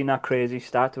said, we've seen that crazy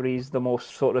stat where he's the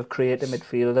most sort of creative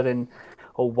midfielder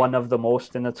or one of the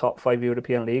most in the top 5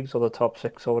 European leagues or the top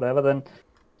 6 or whatever.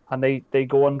 And they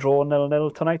go and draw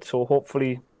 0-0 tonight. So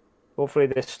hopefully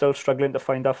they're still struggling to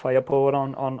find that firepower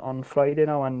on Friday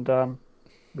now, and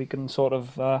we can sort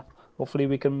of hopefully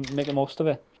we can make the most of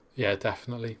it. Yeah,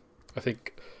 definitely. I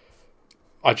think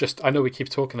I know we keep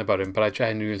talking about him, but I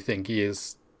genuinely think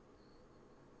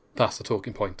that's the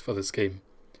talking point for this game.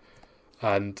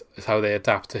 And it's how they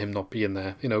adapt to him not being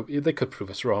there. You know, they could prove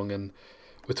us wrong, and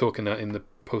we're talking in the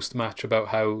post-match about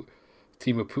how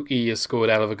Timo Pukki has scored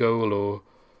a hell of a goal, or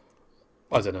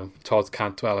I don't know, Todd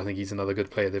Cantwell, I think he's another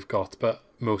good player they've got, but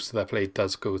most of their play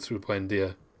does go through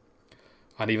Buendia.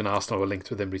 And even Arsenal were linked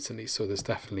with him recently, so there's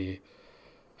definitely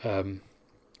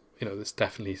there's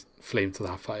definitely flame to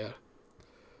that fire.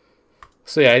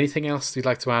 So yeah, anything else you'd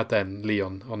like to add then,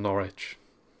 Leon, on Norwich?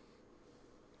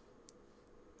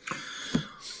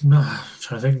 No, I'm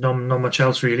trying to think. Not much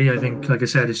else really. I think, like I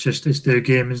said, it's their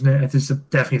game, isn't it? It's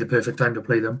definitely the perfect time to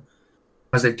play them,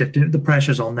 as they've dipped in. The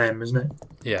pressure's on them, isn't it?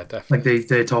 Yeah, definitely. Like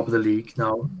they're top of the league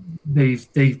now. They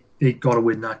got to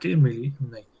win that game, really,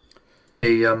 haven't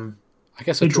they? I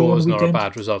guess a draw is not a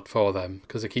bad result for them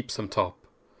because it keeps them top.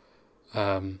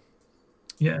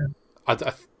 Yeah.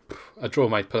 A draw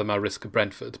might put them at risk of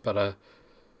Brentford, but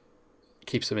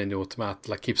keeps them in the automatic,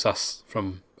 like keeps us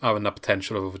from having the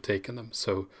potential of overtaking them.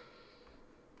 So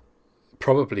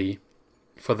probably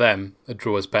for them, a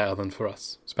draw is better than for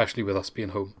us, especially with us being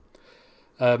home.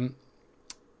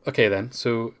 Okay then,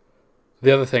 so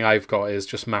the other thing I've got is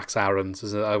just Max Aarons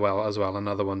as well,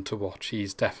 another one to watch.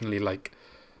 He's definitely like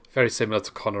very similar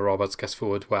to Connor Roberts, gets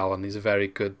forward well, and he's a very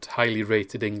good, highly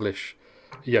rated English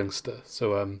youngster.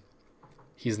 So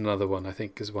he's another one I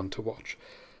think is one to watch.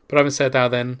 But having said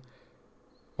that then,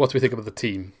 what do we think about the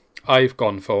team? I've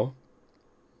gone for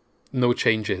no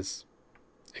changes,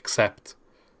 except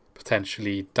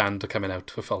potentially Danda coming out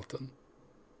for Fulton.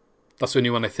 That's the only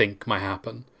one I think might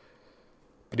happen.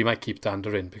 But he might keep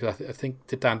Danda in, because I think,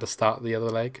 did Danda start the other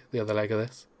leg of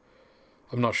this?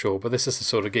 I'm not sure, but this is the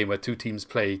sort of game where two teams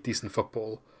play decent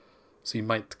football, so you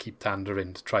might keep Danda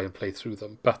in to try and play through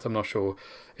them. But I'm not sure.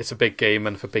 It's a big game,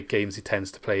 and for big games he tends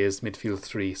to play as midfield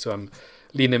 3, so I'm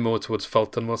leaning more towards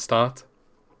Fulton will start.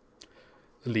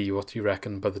 Lee, what do you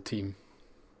reckon about the team?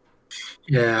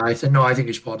 Yeah, I think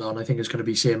it's spot on. I think it's going to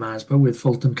be same as, but with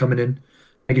Fulton coming in,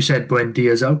 like you said,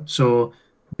 Buendia's out, so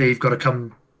they've got to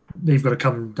come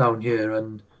down here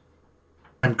and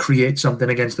create something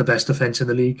against the best defence in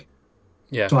the league.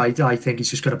 Yeah. So I think he's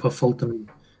just going to put Fulton.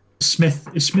 Is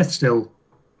Smith still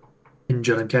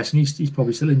injured? I'm guessing he's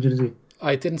probably still injured, is he?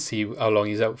 I didn't see how long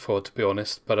he's out for, to be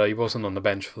honest, but he wasn't on the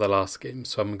bench for the last game,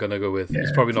 so I'm going to go with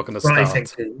he's probably not going to start. I think,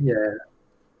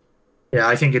 yeah,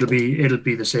 I think it'll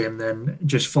be the same then.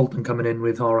 Just Fulton coming in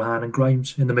with Horahan and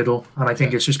Grimes in the middle, and I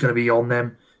think it's just going to be on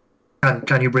them.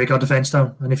 Can you break our defence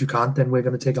down? And if you can't, then we're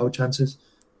going to take our chances.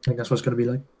 I think that's what it's going to be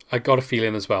like. I got a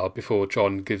feeling as well, before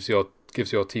John gives your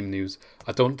team news,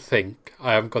 I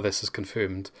haven't got this as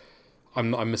confirmed.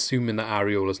 I'm assuming that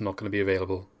Ariola's not going to be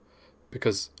available,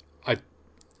 because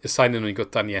his signing only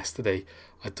got done yesterday.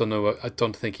 I don't know. I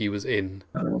don't think he was in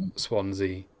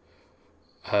Swansea.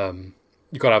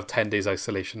 You got to have 10 days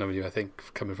isolation, haven't you? I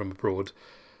think, coming from abroad,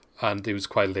 and it was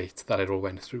quite late that it all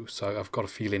went through. So I've got a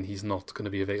feeling he's not going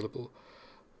to be available.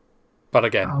 But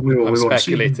again, I'm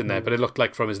speculating there. But it looked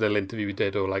like from his little interview he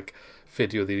did, or like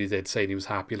video that he did saying he was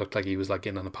happy, it looked like he was like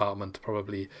in an apartment.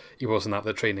 Probably he wasn't at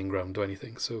the training ground or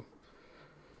anything. So,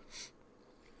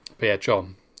 but yeah,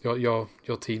 John, your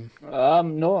team.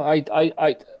 No,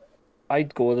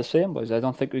 I'd go the same, boys. I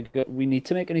don't think we need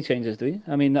to make any changes, do we?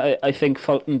 I mean, I think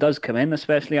Fulton does come in,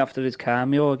 especially after his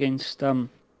cameo against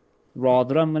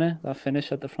Rotherham, that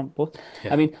finish at the front post.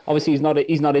 Yeah. I mean, obviously he's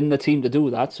not in the team to do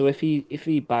that. So if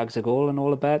he bags a goal and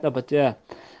all the better. But yeah,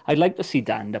 I'd like to see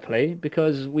Danda play,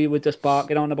 because we were just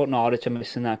barking on about Norwich and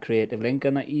missing that creative link,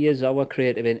 and that he is our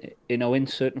creative in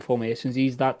certain formations.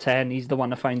 He's that 10. He's the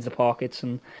one that finds the pockets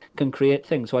and can create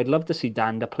things. So I'd love to see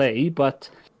Danda play, but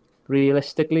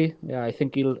realistically, yeah, I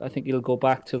think he'll go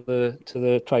back to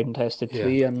the tried and tested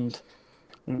 3 and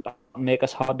make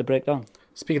us hard to break down.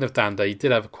 Speaking of Danda, he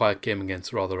did have a quiet game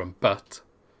against Rotherham, but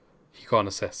he got an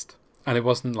assist, and it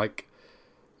wasn't like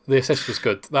the assist was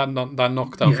good. That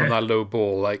knockdown from that low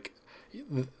ball, like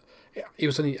he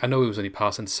was only. I know he was only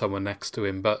passing to someone next to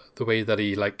him, but the way that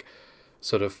he like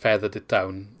sort of feathered it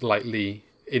down lightly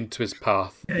into his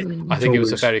path, I think it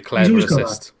was a very clever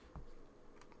assist.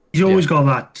 He's always got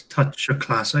that touch of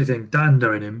class. I think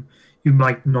Danda in him. You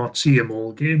might not see him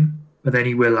all game, but then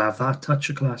he will have that touch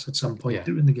of class at some point Yeah.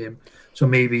 during the game. So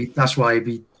maybe that's why I'd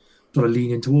be sort of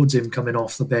leaning towards him coming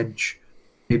off the bench,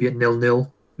 maybe at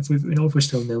 0-0. If we're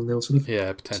still 0-0, sort of Yeah,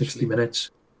 60 potentially. minutes,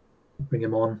 bring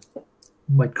him on,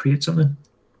 might create something.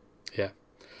 Yeah,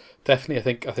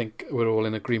 definitely. I think we're all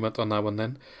in agreement on that one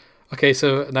then. Okay,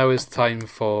 so now is time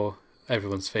for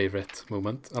everyone's favourite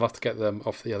moment. I'll have to get them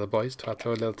off the other boys to add to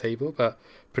our little table, but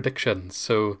predictions.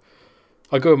 So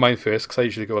I'll go with mine first because I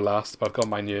usually go last, but I've got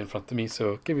mine here in front of me,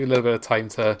 so give you a little bit of time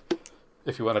to,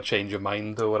 if you want to change your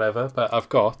mind or whatever. But I've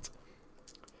got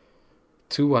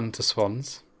 2-1 to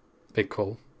Swans, big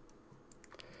call.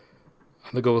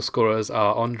 And the goal scorers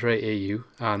are Andre Ayew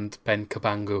and Ben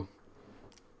Cabango.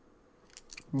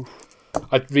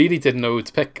 I really didn't know who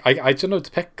to pick. I don't know who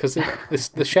to pick because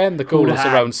the sharing the goals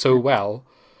around so well.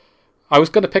 I was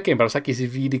going to pick him, but I was like, is he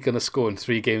really going to score in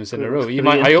 3 games in a row?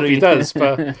 I hope he does,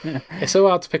 but it's so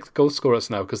hard to pick the goal scorers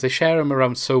now because they share him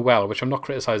around so well, which I'm not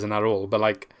criticising at all. But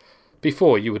like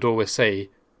before, you would always say,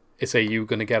 is Ayew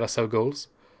going to get us our goals?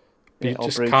 But you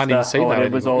just can't even say that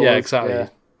anymore. Yeah, exactly. Yeah.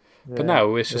 But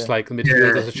now it's just like the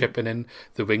midfielders are chipping in,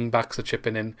 the wing backs are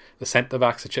chipping in, the centre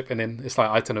backs are chipping in. It's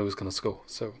like, I don't know who's going to score.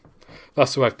 So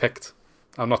that's who I've picked.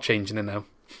 I'm not changing it now.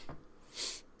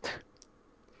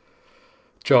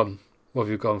 John, what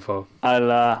have you gone for?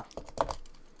 I've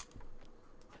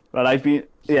been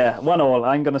 1-1.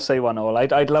 I'm going to say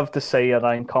 1-1. I'd love to say that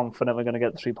I'm confident we're going to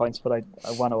get 3 points, but I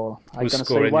 1-1. I'm going to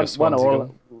say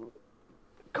 1-1.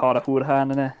 Carter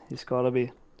Hoorhan in it. It's got to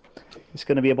be. It's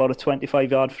going to be about a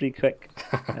 25-yard free kick,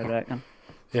 I reckon.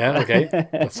 Yeah, okay.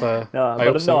 That's no,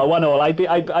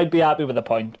 1-1. I'd be happy with the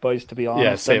point, boys. To be honest,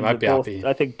 yeah, same. I'd be happy.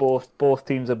 I think both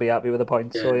teams would be happy with the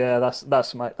point. Yeah. So yeah,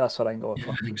 that's what I'm going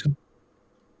for. I think so.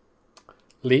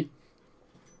 Lee.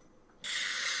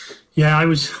 Yeah,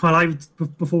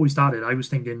 before we started, I was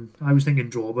thinking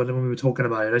draw, but then when we were talking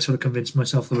about it, I sort of convinced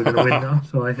myself that we're going to win now.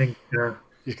 So I think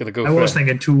he's going to go. I was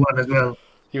thinking 2-1 as well.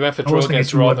 You went for draw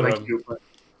against Rotherham. Like you,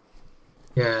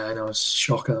 yeah, I know. It's a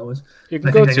shocker that was. You can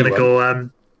I think go they're going to go.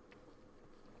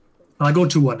 I'll go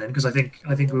 2-1 then because I think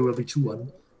we will be 2-1,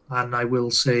 and I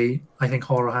will say I think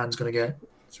Horahan's going to get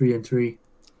 3-3.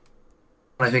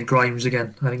 I think Grimes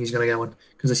again. I think he's going to get one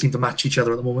because they seem to match each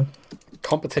other at the moment.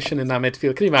 Competition in that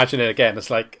midfield. Can you imagine it again? It's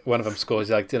like one of them scores.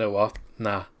 You're like, do you know what?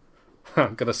 Nah,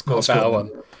 I'm going to score a better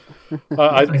one.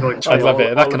 I'd love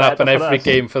it. That can happen every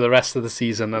game for the rest of the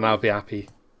season, and I'll be happy.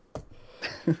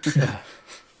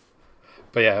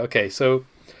 But yeah, okay. So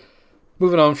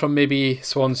moving on from maybe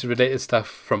Swansea related stuff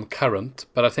from current,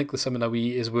 but I think there's something that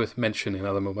is worth mentioning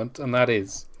at the moment, and that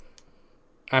is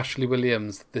Ashley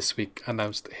Williams this week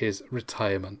announced his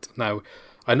retirement. Now,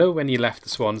 I know when he left the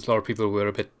Swans, a lot of people were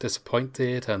a bit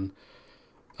disappointed and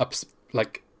I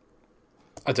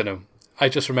don't know. I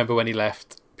just remember when he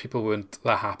left, people weren't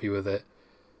that happy with it.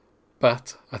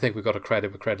 But I think we've got to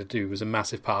credit where credit due. It was a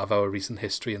massive part of our recent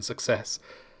history and success.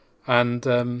 And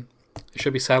it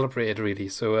should be celebrated, really.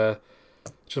 So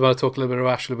just want to talk a little bit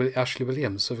about Ashley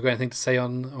Williams. So have you got anything to say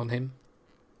on him?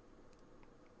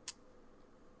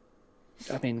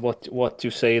 I mean, what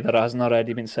to say that hasn't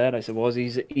already been said? I suppose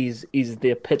he's the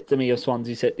epitome of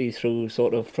Swansea City through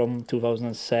sort of from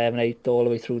 2007-8 all the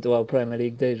way through to our Premier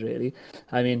League days. Really,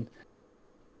 I mean,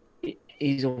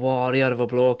 he's a warrior of a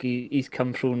bloke. He's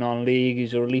come through non-league.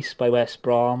 He's released by West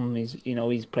Brom. He's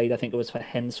played. I think it was for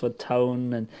Hensford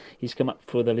Town, and he's come up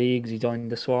through the leagues. He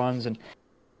joined the Swans, and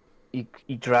he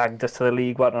dragged us to the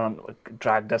league.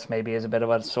 Dragged us maybe is a bit of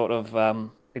a sort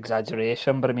of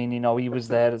exaggeration, but I mean, he was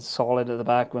there solid at the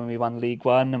back when we won League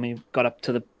One, and we got up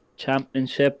to the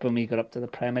Championship, and we got up to the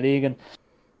Premier League, and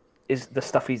is the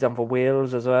stuff he's done for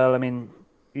Wales as well. I mean,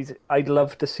 I'd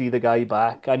love to see the guy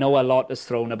back. I know a lot is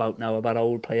thrown about now about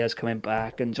old players coming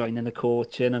back and joining the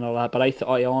coaching and all that, but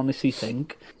I honestly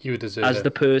think you deserve as it.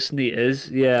 the person he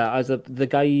is, as the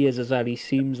guy he is as well, he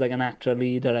seems like an actor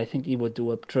leader. I think he would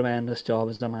do a tremendous job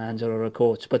as a manager or a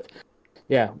coach. But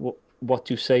yeah, what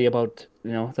you say about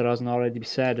that hasn't already been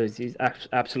said is he's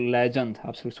absolute legend,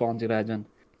 absolute Swansea legend.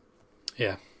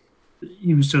 Yeah,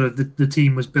 he was sort of the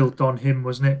team was built on him,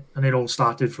 wasn't it? And it all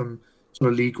started from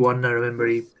sort of League One. I remember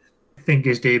I think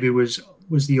his debut was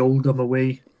the Oldham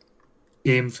away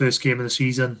game, first game of the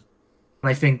season,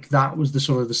 and I think that was the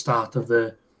sort of the start of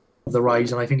the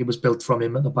rise. And I think it was built from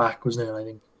him at the back, wasn't it? And I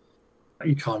think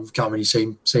you can't really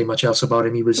say much else about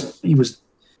him. He was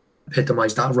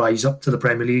epitomised that rise up to the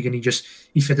Premier League, and he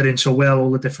fitted in so well.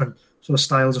 All the different sort of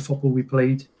styles of football we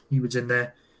played, he was in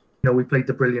there. We played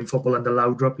the brilliant football under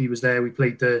Laudrup. He was there. We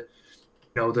played the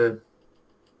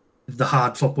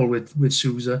hard football with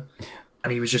Sousa,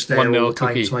 and he was just there all the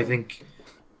time. So I think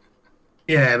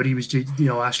Yeah, but he was,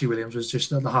 Ashley Williams was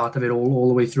just at the heart of it all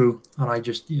the way through. And I'd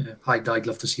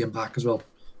love to see him back as well.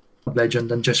 A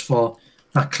legend. And just for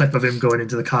that clip of him going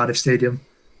into the Cardiff Stadium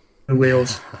in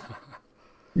Wales.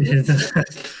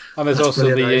 And there's also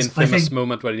the nice. infamous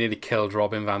moment where he nearly killed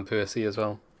Robin Van Persie as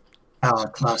well. Ah,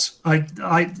 class.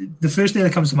 The first thing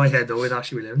that comes to my head, though, with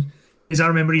Ashley Williams is I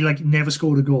remember he never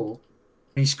scored a goal.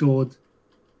 And he scored,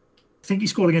 I think he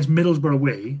scored against Middlesbrough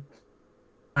away.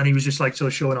 And he was just sort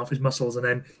of showing off his muscles. And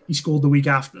then he scored the week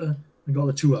after and got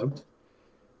the 2 out.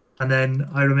 And then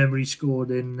I remember he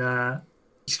scored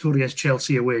against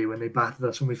Chelsea away when they battered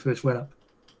us when we first went up.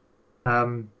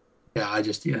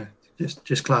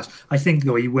 Just class. I think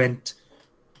though he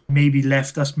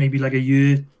left us maybe like a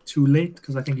year too late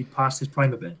because I think he'd passed his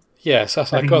prime a bit. Yes,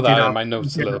 I got that in my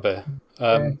notes a little bit.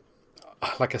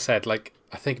 Like I said,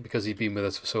 I think because he'd been with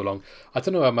us for so long, I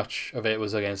don't know how much of it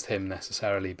was against him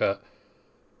necessarily, but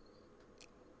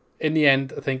in the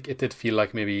end, I think it did feel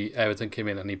like maybe Everton came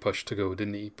in and he pushed to go,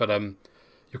 didn't he? But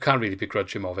you can't really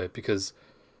begrudge him of it because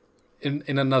in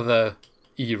another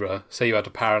era, say you had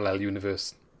a parallel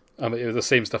universe, the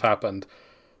same stuff happened.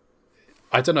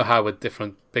 I don't know how a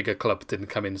different, bigger club didn't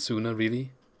come in sooner,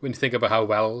 really. When you think about how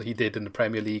well he did in the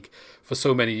Premier League for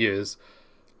so many years,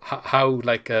 how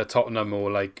Tottenham or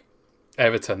like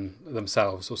Everton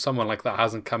themselves or someone like that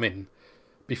hasn't come in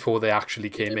before they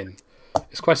actually came in.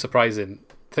 It's quite surprising,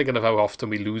 thinking of how often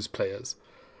we lose players.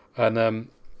 And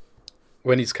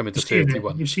when he's coming to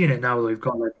 31. You've seen it now, they've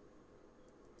got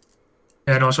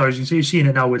you've seen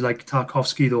it now with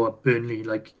Tarkovsky though at Burnley.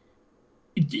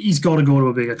 He's got to go to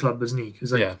a bigger club, doesn't he?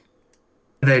 Because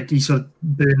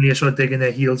Burnley are sort of digging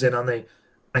their heels in, and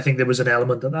I think there was an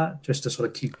element of that just to sort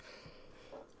of keep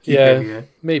him here.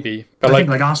 Maybe. But I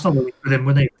think Arsenal were with him,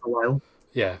 weren't they, for a while?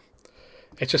 Yeah.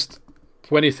 It's just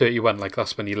when he's 31,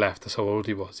 that's when he left. That's how old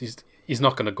he was. He's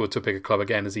not going to go to a bigger club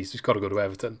again, is he? He's got to go to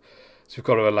Everton. So we've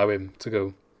got to allow him to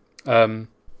go. I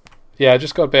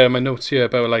just got a bit of my notes here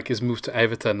about his move to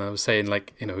Everton. I was saying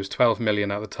it was 12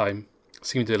 million at the time.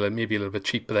 Seemed maybe a little bit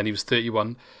cheap, but then he was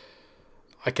 31.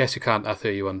 I guess you can't at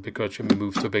 31 begrudge him a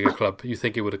move to a bigger club. You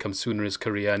think he would have come sooner in his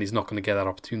career, and he's not going to get that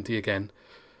opportunity again.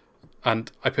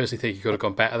 And I personally think he could have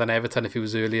gone better than Everton if he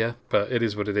was earlier, but it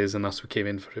is what it is, and that's what came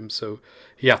in for him, so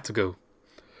he had to go.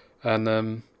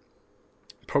 And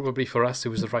probably for us, it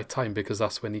was the right time, because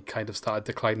that's when he kind of started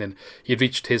declining. He'd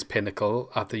reached his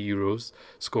pinnacle at the Euros,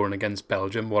 scoring against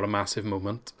Belgium. What a massive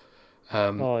moment.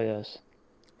 Yes.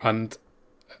 And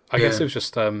I guess it was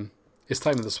just his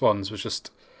time with the Swans was just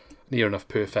near enough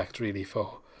perfect, really,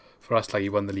 for us. He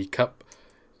won the League Cup.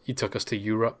 He took us to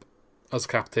Europe as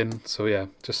captain. So, yeah,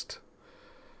 just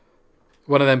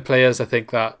one of them players, I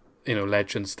think, that,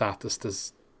 legend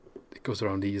status it goes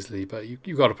around easily, but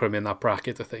you got to put him in that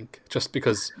bracket, I think, just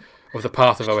because of the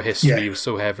path of our history he was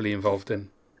so heavily involved in.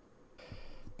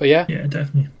 But yeah,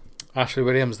 definitely. Ashley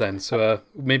Williams then. So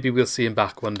maybe we'll see him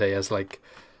back one day as the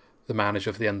manager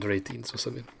of the under-18s or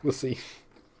something. We'll see.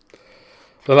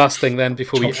 The last thing then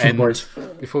before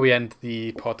we end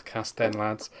the podcast then,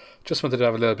 lads, just wanted to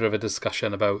have a little bit of a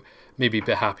discussion about maybe a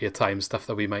bit happier times, stuff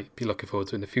that we might be looking forward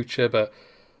to in the future, but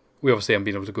we obviously haven't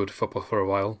been able to go to football for a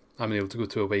while. I haven't been able to go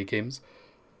to away games.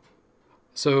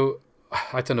 So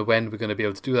I don't know when we're going to be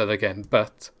able to do that again,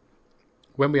 but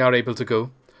when we are able to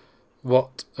go,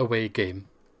 what away game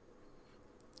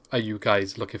are you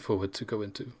guys looking forward to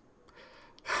going to?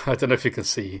 I don't know if you can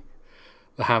see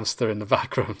the hamster in the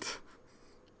background.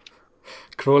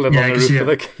 Crawling on the roof of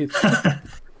the cage.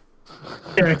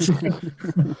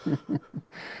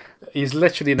 He's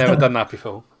literally never done that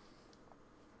before.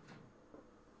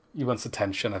 He wants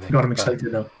attention, I think. Got him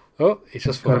excited now. Oh, he's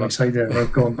just got him excited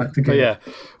about going back to game. But yeah,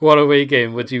 what away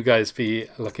game would you guys be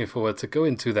looking forward to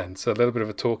going to then? So a little bit of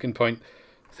a talking point.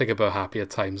 Think about happier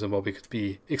times and what we could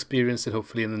be experiencing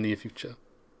hopefully in the near future.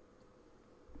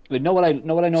 You know what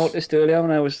I noticed earlier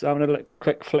when I was having a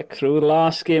quick flick through? The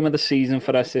last game of the season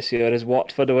for us this year is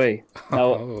Watford away.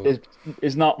 Now,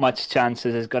 there's not much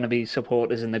chances there's going to be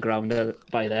supporters in the ground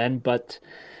by then, but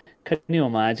can you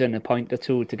imagine a point or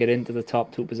two to get into the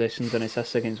top two positions and it's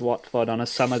us against Watford on a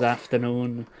summer's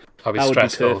afternoon? That would be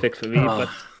perfect for me, but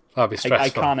that'd be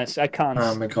stressful. I can't.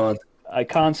 Oh my God. I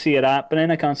can't see it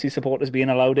happening. I can't see supporters being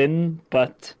allowed in,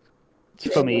 but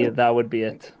for me, that would be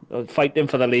it. Fighting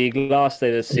for the league last day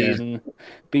of the season,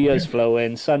 beers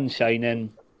flowing, sun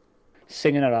shining,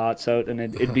 singing our hearts out, and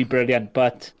it'd be brilliant.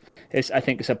 But I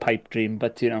think it's a pipe dream.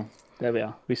 But there we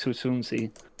are. We shall soon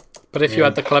see. But if you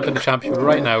had the club in the Championship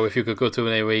right now, if you could go to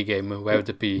an away game, where would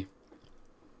it be?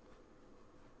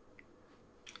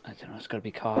 I don't know. It's got to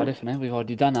be Cardiff, isn't it? We've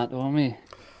already done that, haven't we?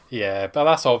 Yeah, but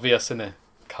that's obvious, isn't it?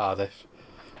 Cardiff.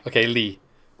 Okay, Lee,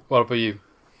 what about you?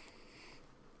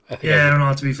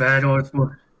 To be fair,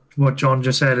 what John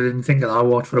just said, I didn't think of that.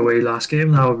 Watford away last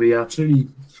game, that would be absolutely,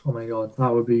 oh my God,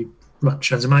 that would be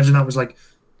ructions. Imagine that was like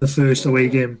the first away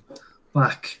game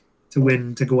back to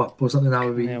win, to go up or something. That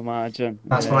would be. Can you imagine?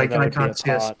 That's why I can't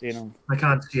see us. I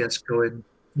can't see us going.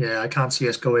 Yeah, I can't see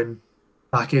us going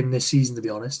back in this season, to be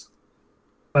honest.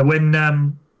 But when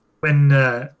the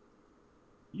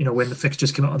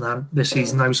fixtures came out on that this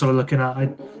season, I was sort of looking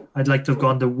at. I'd like to have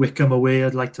gone to Wickham away.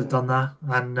 I'd like to have done that,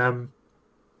 and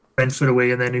Brentford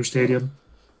away in their new stadium.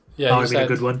 Yeah, that would have been a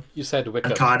good one. You said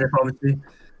Wickham. And Cardiff, obviously.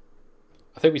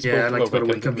 I think we spoke about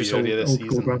Wickham earlier this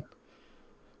season.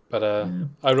 But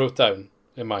I wrote down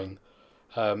in mine,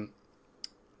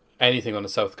 anything on the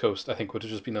south coast, I think would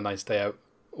have just been a nice day out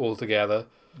all together.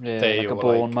 Yeah, like a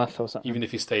Bournemouth or something. Even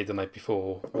if you stayed the night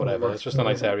before, whatever. It's just a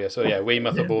nice area. So yeah,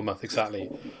 Weymouth or Bournemouth, exactly.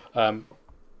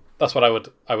 That's what I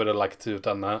would have liked to have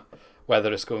done that.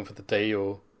 Whether it's going for the day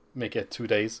or make it 2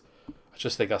 days, I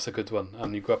just think that's a good one.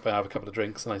 And you go up and have a couple of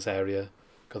drinks, a nice area,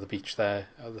 got the beach there,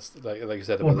 like you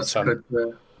said about the sun.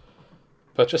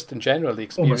 But just in general, the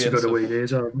experience. Good away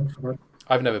days,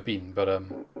 I've never been, but I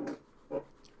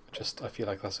feel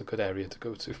like that's a good area to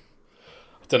go to.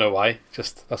 I don't know why.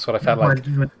 Just that's what I felt like.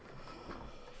 It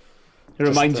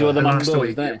reminds you of the Mumbles,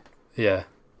 doesn't it? Yeah,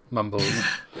 Mumbles.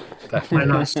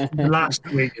 Definitely. The last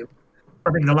away game.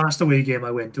 I think the last away game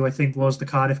I went to, I think, was the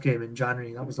Cardiff game in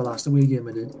January. That was the last away game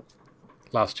I did.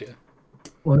 Last year.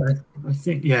 Well, I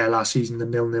think last season, the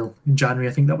 0-0 in January.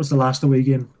 I think that was the last away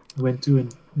game I went to in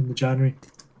the January.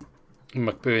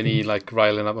 McBurney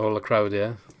riling up all the crowd,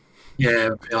 yeah.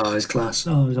 Yeah, it was class.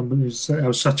 It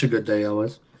was such a good day. I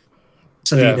was.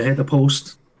 Selena hit the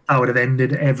post. That would have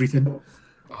ended everything.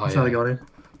 That's how I got in.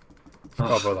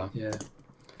 About that. Yeah.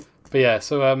 But yeah,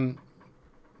 so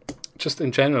just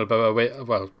in general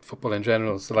about football in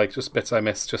general. So just bits I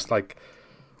missed. Just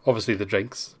obviously the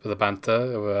drinks, the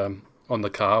banter, on the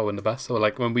car or in the bus. Or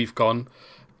when we've gone,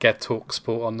 get Talk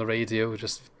Sport on the radio.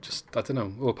 Just I don't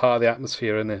know. All part of the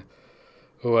atmosphere in it.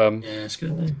 Or it's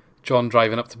good. John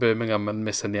driving up to Birmingham and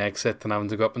missing the exit and having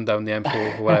to go up and down the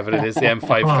M4 or whatever it is, the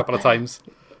M5 a couple of times.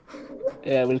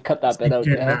 Yeah, we'll cut that bit out.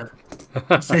 Yeah.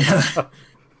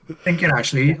 Thinking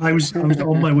actually, I was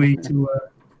on my way to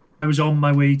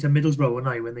Middlesbrough one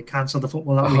night when they cancelled the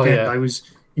football that weekend. Yeah. I was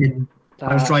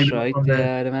driving. Right.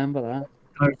 I remember that.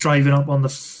 I was driving up on the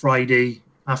Friday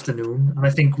afternoon, and I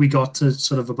think we got to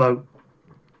sort of about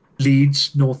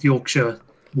Leeds, North Yorkshire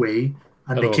way.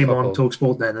 And they came on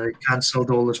TalkSport then, and they cancelled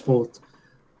all the sport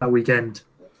that weekend.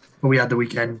 But we had the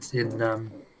weekend in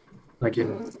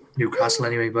in Newcastle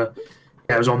anyway. But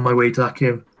I was on my way to that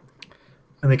game,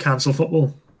 and they cancelled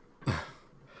football.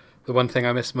 The one thing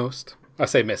I miss most, I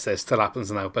say miss this, still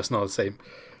happens now, but it's not the same.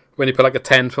 When you put a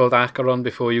 10-fold acca on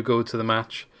before you go to the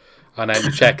match, and then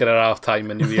you check it at half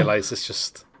time and you realise it's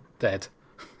just dead.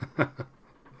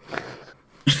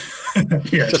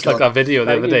 Just like that video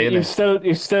the other day. You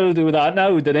still do that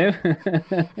now, don't you?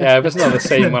 Yeah, but it's not the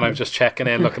same when I'm just checking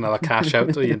in, looking at the cash out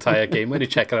the entire game. When you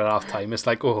check it at half time, it's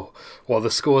like, oh, what are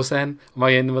the scores then? Am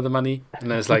I in with the money?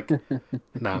 And then it's like,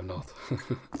 no, I'm not.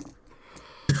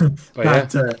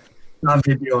 But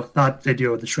that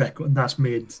video of the Shrek, that's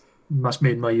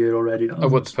made my year already. I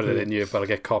would put it in here, but I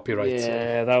get copyright.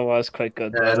 Yeah, that was quite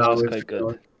good. That was quite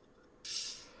good.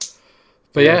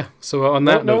 But yeah, so on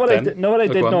that note, what I did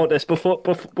notice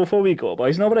before we go,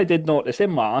 boys. Know what I did notice in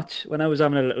March when I was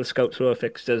having a little scout through our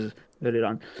fixtures earlier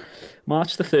on.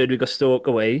 March the 3rd we got Stoke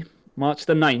away. March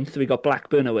the 9th we got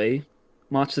Blackburn away.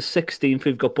 March the 16th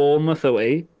we've got Bournemouth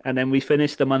away, and then we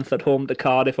finished the month at home to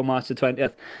Cardiff on March the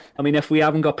 20th. I mean, if we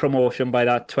haven't got promotion by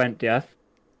that 20th,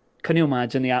 can you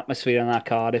imagine the atmosphere in that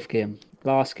Cardiff game?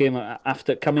 Last game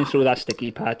after coming through that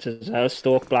sticky patch as well,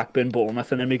 Stoke, Blackburn,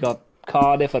 Bournemouth, and then we got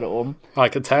Cardiff at home. I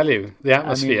can tell you, the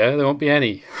atmosphere, there won't be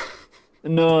any.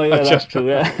 No, yeah, that's true.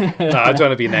 Yeah. No, I don't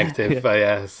want to be negative, but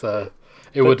yes,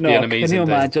 it would be an amazing day. Can you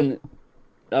imagine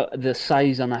the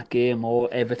size on that game, or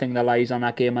everything that lies on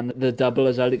that game, and the double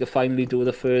as well? They could finally do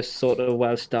the first sort of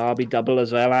Welsh derby double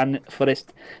as well, and for it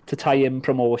to tie in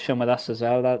promotion with us as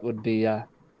well, that would be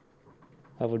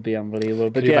unbelievable.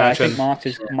 But I think March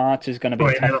is going to be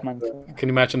a tough month. Can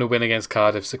you imagine a win against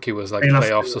Cardiff secures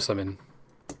playoffs or something?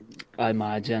 I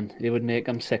imagine it would make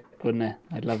them sick, wouldn't it?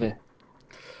 I'd love it.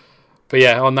 But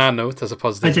yeah, on that note, as a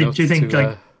positive note, do you think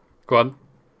go on?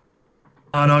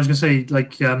 Oh no, I was going to say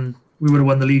we would have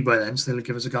won the league by then, so they'll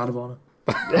give us a guard of honour.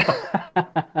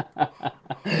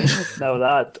 No,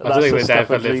 that's I think they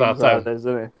definitely live that down.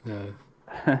 Isn't it? Yeah.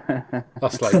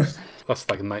 That's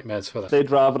like nightmares for them.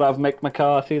 They'd rather have Mick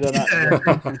McCarthy than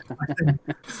that.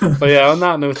 But yeah, on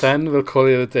that note then, we'll call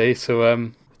it a day.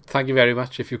 So thank you very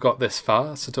much if you've got this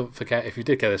far. So don't forget, if you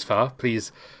did get this far,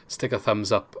 please stick a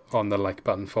thumbs up on the like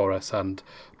button for us and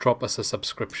drop us a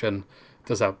subscription. It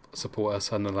does help support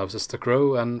us and allows us to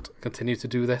grow and continue to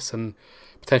do this and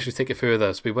potentially take it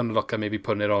further. So we want to look at maybe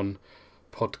putting it on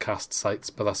podcast sites,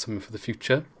 but that's something for the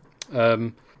future.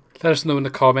 Let us know in the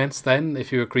comments then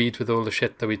if you agreed with all the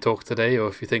shit that we talked today, or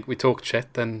if you think we talked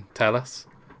shit, then tell us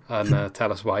and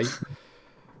tell us why.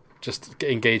 Just get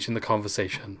engaged in the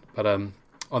conversation. But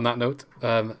on that note,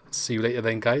 see you later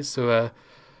then, guys. So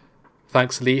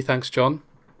thanks, Lee. Thanks, John.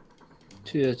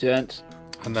 Cheers, gents.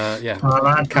 And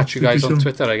catch you guys on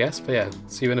Twitter, I guess. But yeah,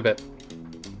 see you in a bit.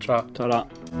 Ta-ra.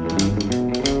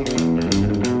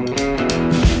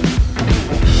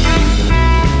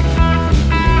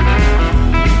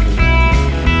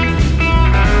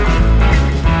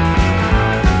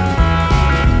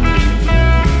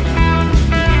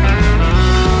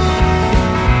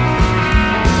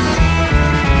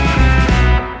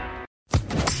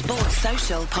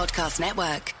 Podcast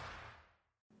Network.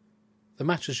 The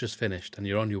match has just finished and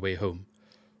you're on your way home.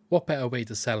 What better way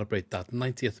to celebrate that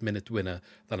 90th minute winner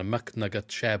than a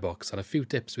McNugget share box and a few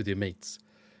dips with your mates?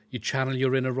 You channel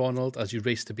your inner Ronald as you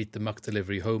race to beat the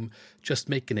McDelivery home, just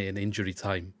making it in injury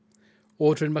time.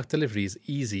 Ordering McDelivery is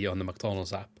easy on the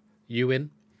McDonald's app. You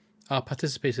in? Our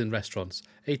participating restaurants,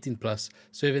 18 plus,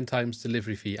 serving times,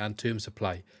 delivery fee and terms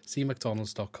apply. See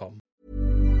mcdonalds.com.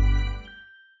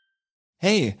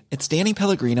 Hey, it's Danny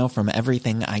Pellegrino from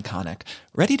Everything Iconic.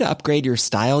 Ready to upgrade your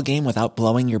style game without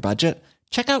blowing your budget?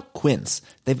 Check out Quince.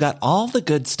 They've got all the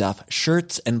good stuff,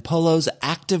 shirts and polos,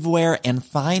 activewear, and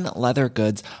fine leather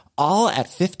goods, all at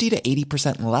 50 to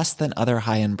 80% less than other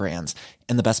high-end brands.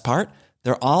 And the best part?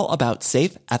 They're all about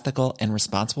safe, ethical, and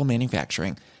responsible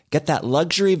manufacturing. Get that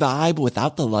luxury vibe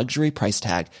without the luxury price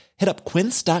tag. Hit up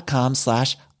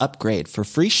quince.com/upgrade for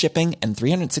free shipping and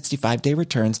 365-day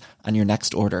returns on your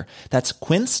next order. That's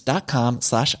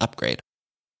quince.com/upgrade.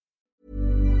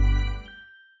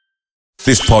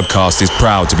 This podcast is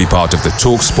proud to be part of the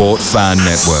TalkSport Fan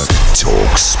Network.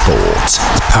 TalkSport.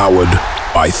 Powered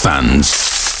by fans.